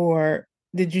or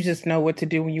did you just know what to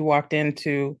do when you walked in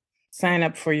to sign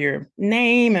up for your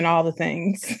name and all the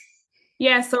things?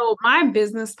 Yeah. So my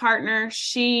business partner,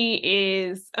 she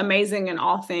is amazing in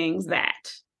all things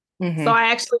that. Mm-hmm. So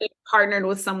I actually partnered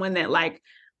with someone that, like,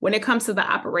 when it comes to the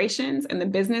operations and the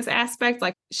business aspect,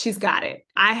 like, she's got it.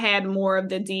 I had more of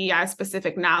the DEI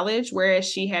specific knowledge, whereas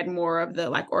she had more of the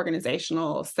like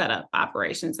organizational setup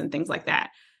operations and things like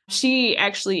that. She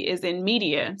actually is in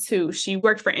media too. She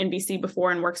worked for NBC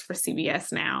before and works for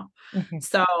CBS now. Mm-hmm.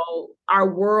 So our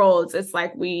worlds, it's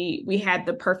like we had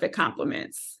the perfect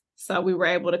complements. So we were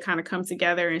able to kind of come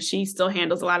together, and she still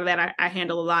handles a lot of that. I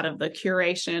handle a lot of the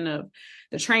curation of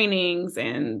the trainings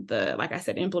and the, like I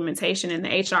said, implementation and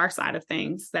the HR side of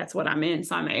things. That's what I'm in.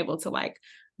 So I'm able to like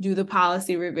do the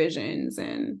policy revisions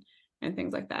and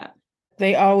things like that.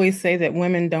 They always say that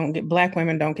Black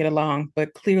women don't get along,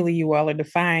 but clearly you all are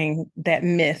defying that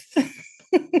myth.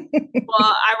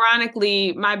 Well,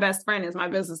 ironically, my best friend is my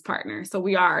business partner. So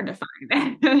we are defying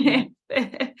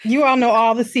that. You all know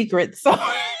all the secrets. So.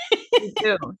 We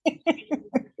do.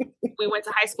 We went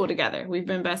to high school together. We've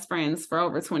been best friends for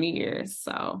over 20 years.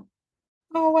 So.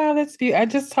 Oh, wow. That's beautiful. I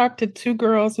just talked to two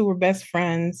girls who were best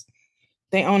friends.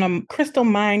 They own a crystal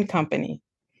mine company.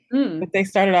 But they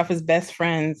started off as best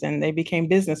friends and they became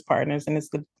business partners. And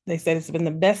they said it's been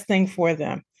the best thing for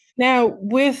them. Now,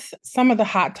 with some of the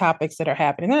hot topics that are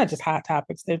happening, they're not just hot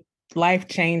topics, they're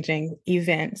life-changing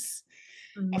events.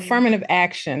 Mm-hmm. Affirmative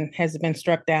action has been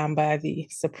struck down by the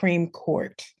Supreme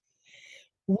Court.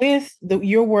 With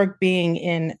your work being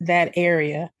in that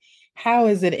area, how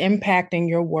is it impacting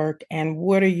your work, and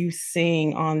what are you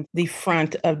seeing on the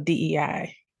front of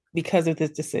DEI because of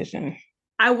this decision?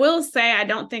 I will say I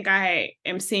don't think I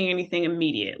am seeing anything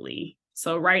immediately.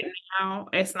 So right now,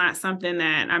 it's not something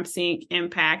that I'm seeing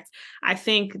impact. I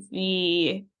think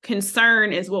the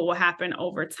concern is what will happen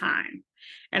over time.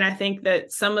 And I think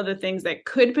that some of the things that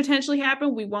could potentially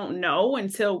happen, we won't know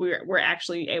until we're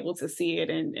actually able to see it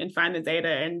and find the data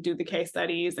and do the case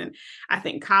studies. And I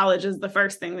think college is the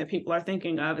first thing that people are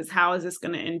thinking of, is how is this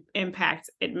going to impact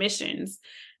admissions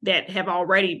that have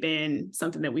already been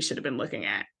something that we should have been looking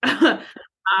at.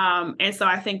 And so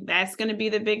I think that's going to be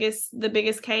the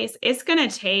biggest case. It's going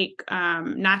to take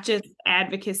not just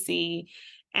advocacy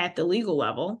at the legal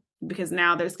level, because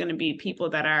now there's going to be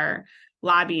people that are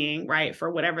lobbying, right,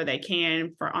 for whatever they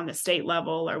can for on the state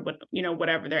level, or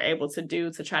whatever they're able to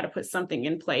do to try to put something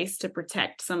in place to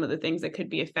protect some of the things that could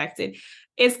be affected.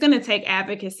 It's going to take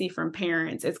advocacy from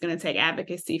parents. It's going to take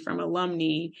advocacy from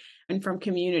alumni and from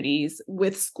communities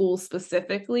with schools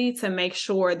specifically to make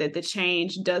sure that the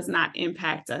change does not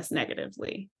impact us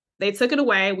negatively. They took it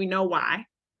away. We know why,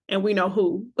 and we know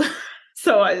who.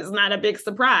 So it's not a big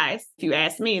surprise. If you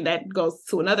ask me, that goes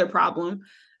to another problem.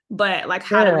 But like,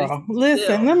 how do we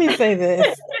listen, let me say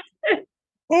this.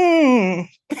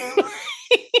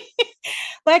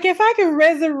 Like, if I could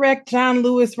resurrect John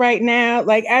Lewis right now,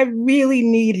 like, I really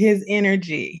need his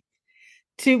energy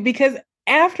because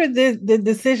after the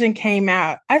decision came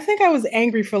out, I think I was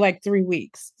angry for like 3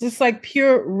 weeks, just like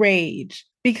pure rage,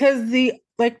 because the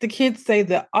kids say,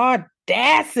 the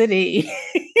audacity,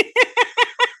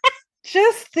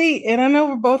 and I know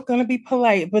we're both going to be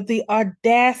polite, but the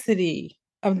audacity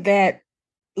of that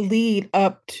lead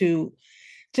up to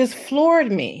just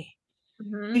floored me,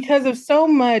 because of so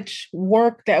much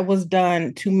work that was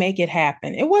done to make it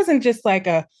happen. It wasn't just like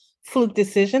a fluke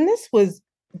decision. This was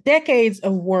decades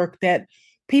of work that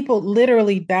people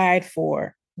literally died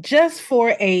for, just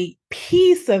for a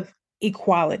piece of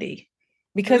equality,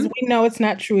 because we know it's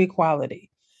not true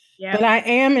equality. Yeah. But I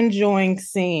am enjoying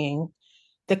seeing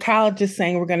the colleges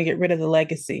saying we're going to get rid of the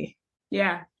legacy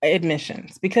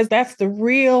admissions, because that's the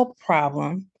real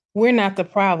problem. We're not the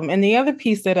problem. And the other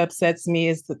piece that upsets me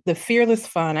is the Fearless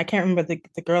Fund. I can't remember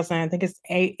the girl's name. I think it's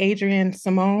Adrienne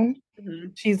Simone. Mm-hmm.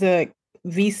 She's a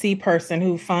VC person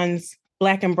who funds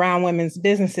Black and brown women's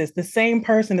businesses. The same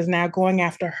person is now going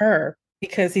after her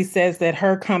because he says that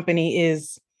her company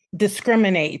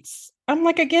discriminates. I'm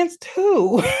like, against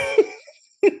who?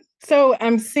 So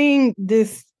I'm seeing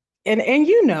this, and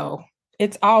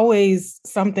it's always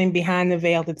something behind the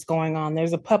veil that's going on.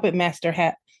 There's a puppet master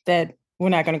hat that we're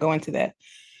not going to go into that.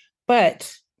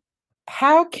 But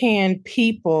how can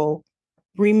people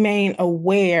remain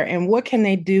aware, and what can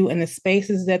they do in the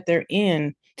spaces that they're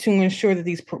in to ensure that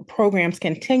these programs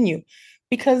continue?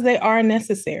 Because they are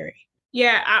necessary.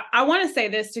 Yeah, I want to say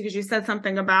this too, because you said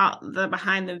something about the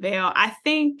behind the veil. I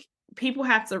think people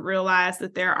have to realize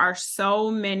that there are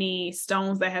so many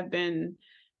stones that have been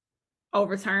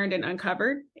overturned and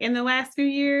uncovered in the last few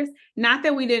years. Not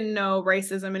that we didn't know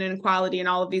racism and inequality and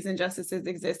all of these injustices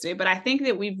existed, but I think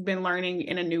that we've been learning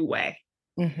in a new way.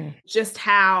 Mm-hmm. Just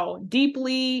how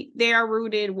deeply they are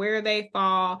rooted, where they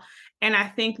fall. And I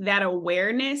think that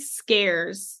awareness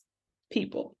scares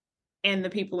people and the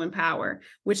people in power,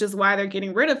 which is why they're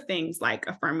getting rid of things like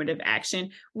affirmative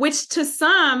action, which to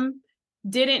some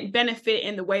didn't benefit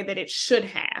in the way that it should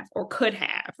have or could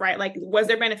have, right? Like, was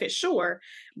there benefit? Sure.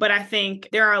 But I think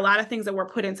there are a lot of things that were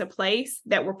put into place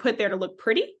that were put there to look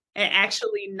pretty and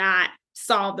actually not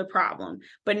solve the problem.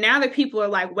 But now that people are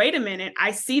like, wait a minute,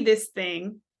 I see this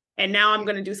thing and now I'm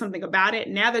going to do something about it.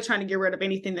 Now they're trying to get rid of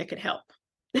anything that could help.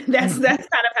 That's kind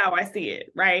of how I see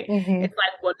it, right? Mm-hmm. It's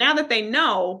like, well, now that they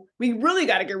know, we really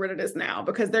got to get rid of this now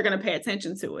because they're going to pay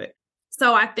attention to it.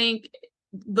 So I think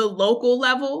the local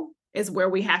level is where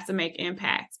we have to make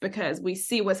impacts because we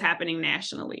see what's happening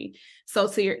nationally. So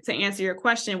to answer your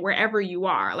question, wherever you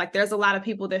are, like there's a lot of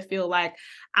people that feel like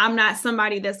I'm not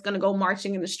somebody that's going to go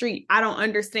marching in the street. I don't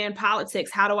understand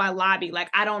politics. How do I lobby? Like,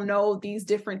 I don't know these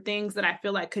different things that I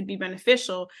feel like could be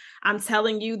beneficial. I'm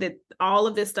telling you that all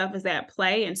of this stuff is at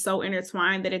play and so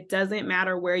intertwined that it doesn't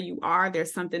matter where you are.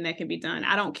 There's something that can be done.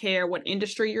 I don't care what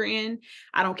industry you're in.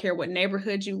 I don't care what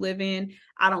neighborhood you live in.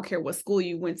 I don't care what school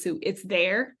you went to. It's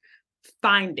there.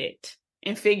 Find it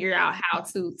and figure out how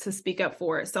to speak up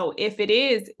for it. So if it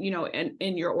is,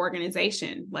 in your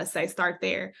organization, let's say start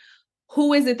there.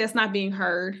 Who is it that's not being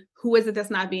heard? Who is it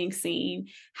that's not being seen?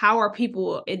 How are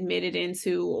people admitted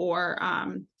into or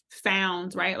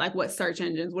found, right? Like what search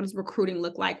engines, what does recruiting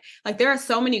look like? Like there are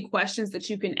so many questions that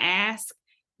you can ask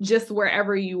just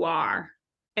wherever you are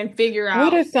and figure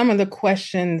out. What are some of the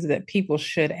questions that people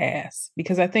should ask?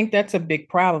 Because I think that's a big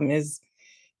problem is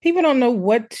people don't know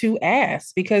what to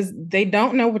ask because they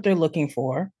don't know what they're looking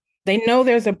for. They know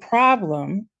there's a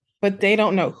problem, but they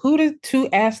don't know who to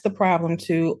ask the problem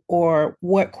to or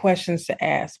what questions to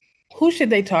ask. Who should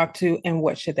they talk to and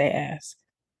what should they ask?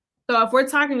 So if we're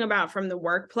talking about from the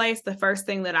workplace, the first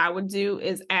thing that I would do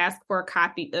is ask for a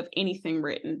copy of anything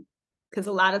written, because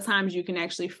a lot of times you can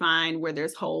actually find where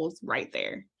there's holes right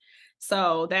there.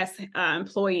 So that's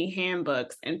employee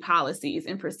handbooks and policies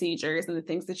and procedures and the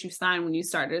things that you sign when you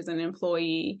start as an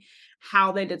employee,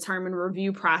 how they determine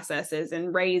review processes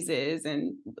and raises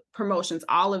and promotions,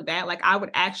 all of that. Like I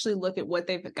would actually look at what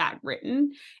they've got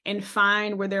written and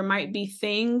find where there might be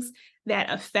things that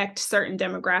affect certain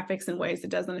demographics in ways that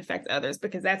doesn't affect others,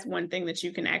 because that's one thing that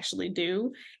you can actually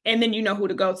do. And then you know who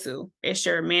to go to. It's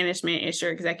your management, it's your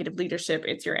executive leadership,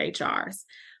 it's your HRs.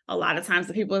 A lot of times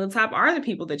the people at the top are the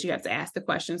people that you have to ask the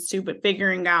questions to, but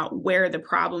figuring out where the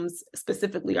problems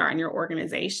specifically are in your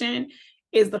organization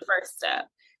is the first step.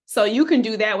 So you can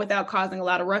do that without causing a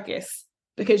lot of ruckus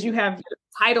because you have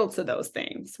title to those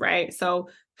things, right? So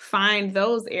find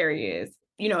those areas.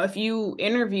 If you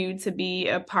interviewed to be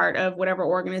a part of whatever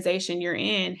organization you're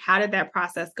in, how did that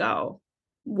process go?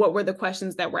 What were the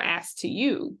questions that were asked to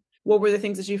you? What were the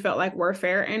things that you felt like were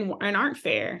fair and aren't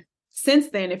fair? Since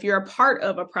then, if you're a part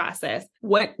of a process,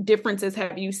 what differences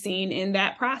have you seen in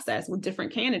that process with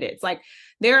different candidates? Like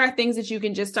there are things that you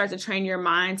can just start to train your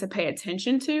mind to pay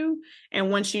attention to.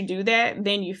 And once you do that,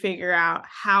 then you figure out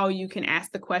how you can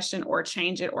ask the question or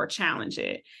change it or challenge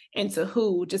it, and to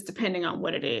who, just depending on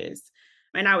what it is.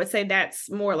 And I would say that's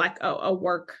more like a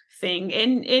work thing.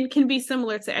 And it can be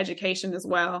similar to education as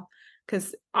well,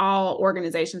 because all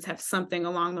organizations have something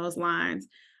along those lines.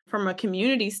 From a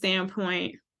community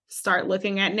standpoint, start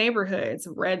looking at neighborhoods,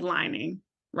 redlining,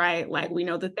 right? Like we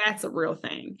know that that's a real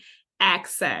thing.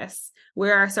 Access,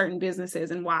 where are certain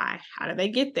businesses and why? How do they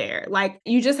get there? Like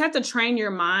you just have to train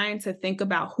your mind to think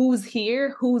about who's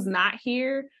here, who's not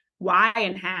here, why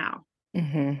and how.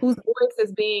 Mm-hmm. Whose voice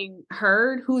is being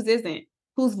heard, whose isn't,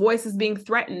 whose voice is being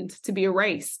threatened to be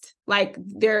erased. Like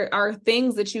there are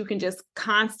things that you can just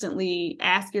constantly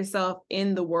ask yourself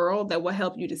in the world that will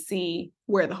help you to see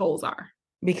where the holes are.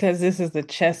 Because this is the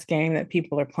chess game that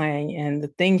people are playing, and the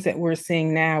things that we're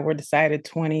seeing now were decided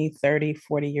 20, 30,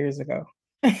 40 years ago.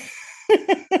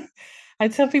 I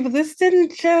tell people this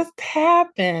didn't just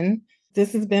happen.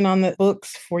 This has been on the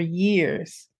books for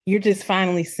years. You're just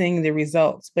finally seeing the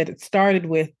results, but it started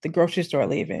with the grocery store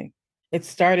leaving. It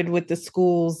started with the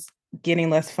schools getting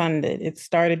less funded. It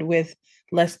started with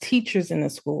less teachers in the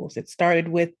schools. It started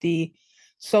with the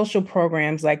social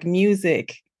programs like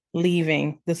music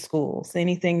leaving the schools,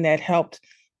 anything that helped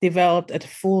develop a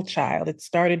full child. It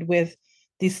started with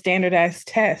these standardized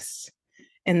tests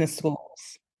in the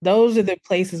schools. Those are the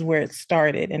places where it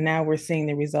started. And now we're seeing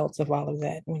the results of all of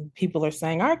that. When people are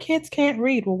saying, our kids can't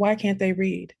read. Well, why can't they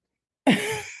read?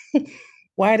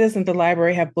 Why doesn't the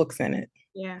library have books in it?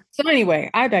 Yeah. So anyway,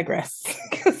 I digress.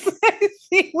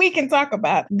 We can talk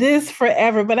about this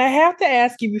forever, but I have to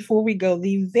ask you before we go,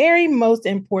 the very most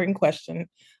important question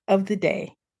of the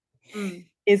day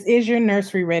is your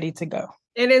nursery ready to go?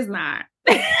 It is not.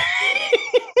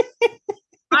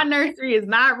 My nursery is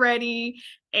not ready,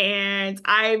 and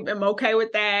I am okay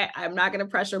with that. I'm not going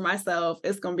to pressure myself.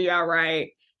 It's going to be all right.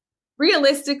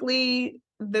 Realistically,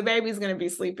 the baby's going to be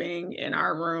sleeping in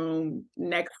our room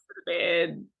next to the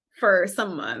bed for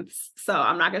some months. So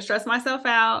I'm not going to stress myself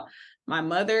out. My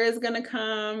mother is going to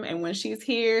come, and when she's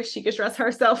here, she can stress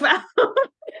herself out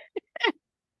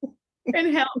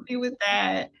and help me with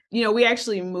that. You know, we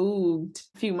actually moved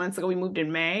a few months ago. We moved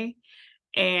in May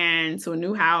and to a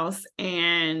new house,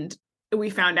 and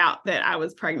we found out that I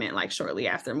was pregnant like shortly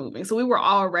after moving. So we were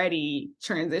already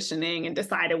transitioning and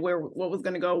decided what was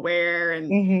going to go where. And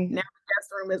now the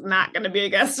guest room is not going to be a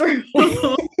guest room.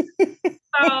 So,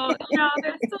 you know,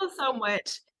 there's still so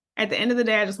much. At the end of the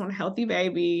day, I just want a healthy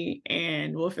baby,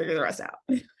 and we'll figure the rest out.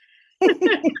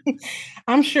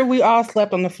 I'm sure we all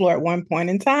slept on the floor at one point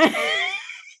in time.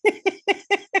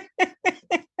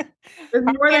 There's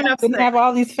more than enough to have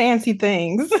all these fancy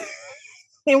things,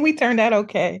 and we turned out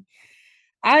okay.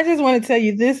 I just want to tell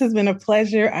you, this has been a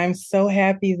pleasure. I'm so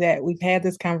happy that we've had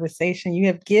this conversation. You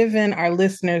have given our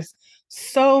listeners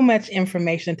so much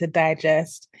information to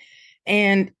digest,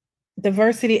 and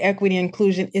diversity, equity,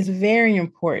 inclusion is very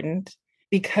important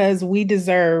because we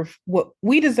deserve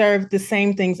the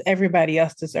same things everybody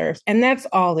else deserves. And that's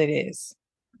all it is.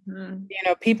 You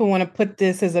know, people want to put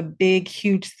this as a big,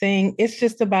 huge thing. It's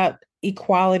just about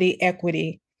equality,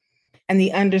 equity, and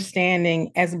the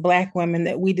understanding as Black women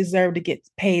that we deserve to get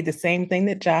paid the same thing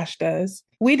that Josh does.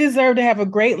 We deserve to have a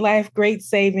great life, great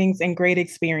savings, and great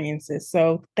experiences.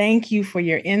 So thank you for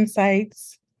your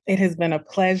insights. It has been a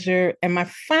pleasure. And my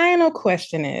final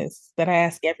question is that I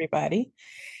ask everybody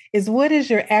is, what is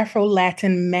your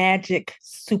Afro-Latin magic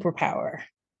superpower?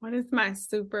 What is my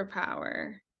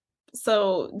superpower?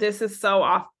 So this is so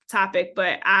off topic,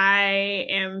 but I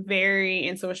am very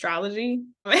into astrology.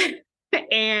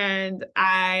 And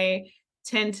I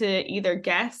tend to either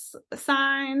guess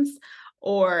signs,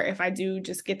 or if I do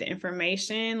just get the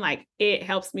information, like it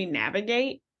helps me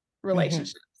navigate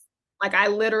relationships. Like I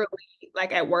literally,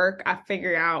 like at work, I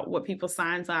figure out what people's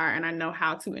signs are and I know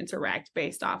how to interact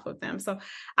based off of them. So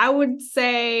I would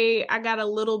say I got a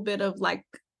little bit of like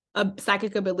a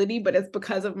psychic ability, but it's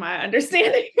because of my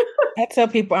understanding. I tell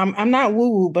people I'm not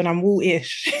woo-woo, but I'm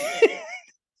woo-ish.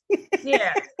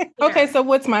 Yeah. Okay, so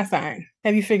what's my sign?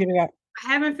 Have you figured it out?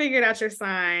 I haven't figured out your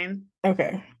sign.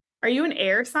 Okay. Are you an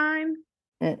air sign?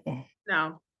 Mm-mm.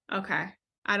 No. Okay.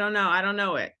 I don't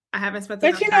know it. I haven't spent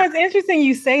But you know, it's interesting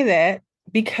you say that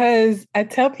because I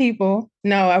tell people,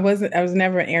 no, I was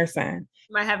never an air sign.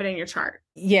 You might have it in your chart.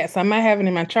 Yes, I might have it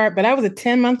in my chart, but I was a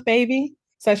 10-month baby.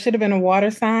 So I should have been a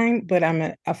water sign, but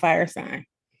I'm a fire sign.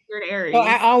 You're an Aries. So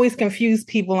I always confuse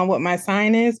people on what my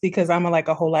sign is because I'm like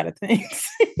a whole lot of things.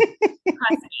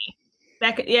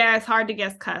 It's hard to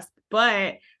guess cusp,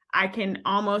 but I can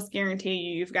almost guarantee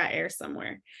you've got air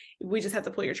somewhere. We just have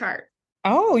to pull your chart.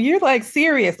 Oh, you're like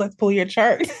serious. Let's pull your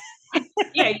chart.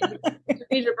 Yeah, you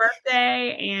need your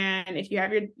birthday, and if you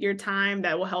have your time,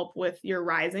 that will help with your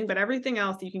rising. But everything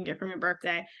else you can get from your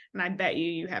birthday, and I bet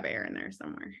you have air in there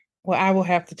somewhere. Well, I will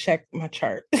have to check my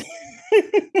chart.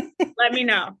 Let me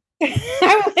know.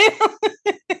 I will.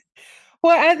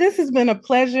 Well, this has been a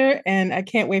pleasure, and I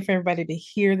can't wait for everybody to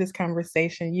hear this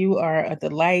conversation. You are a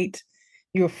delight.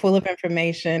 You are full of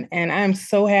information, and I'm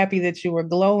so happy that you are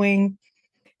glowing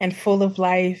and full of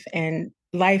life, and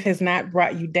life has not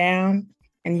brought you down,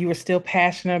 and you are still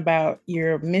passionate about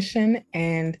your mission,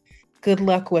 and good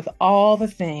luck with all the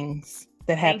things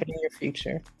that happen in your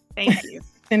future. Thank you.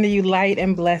 Sending you light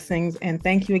and blessings, and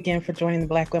thank you again for joining the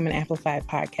Black Women Amplified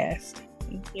podcast.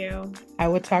 Thank you. I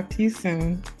will talk to you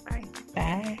soon. Bye.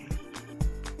 Bye.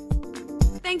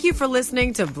 Thank you for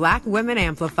listening to Black Women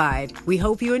Amplified. We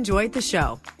hope you enjoyed the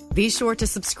show. Be sure to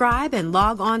subscribe and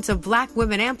log on to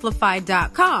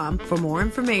blackwomenamplified.com for more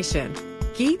information.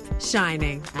 Keep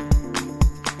shining.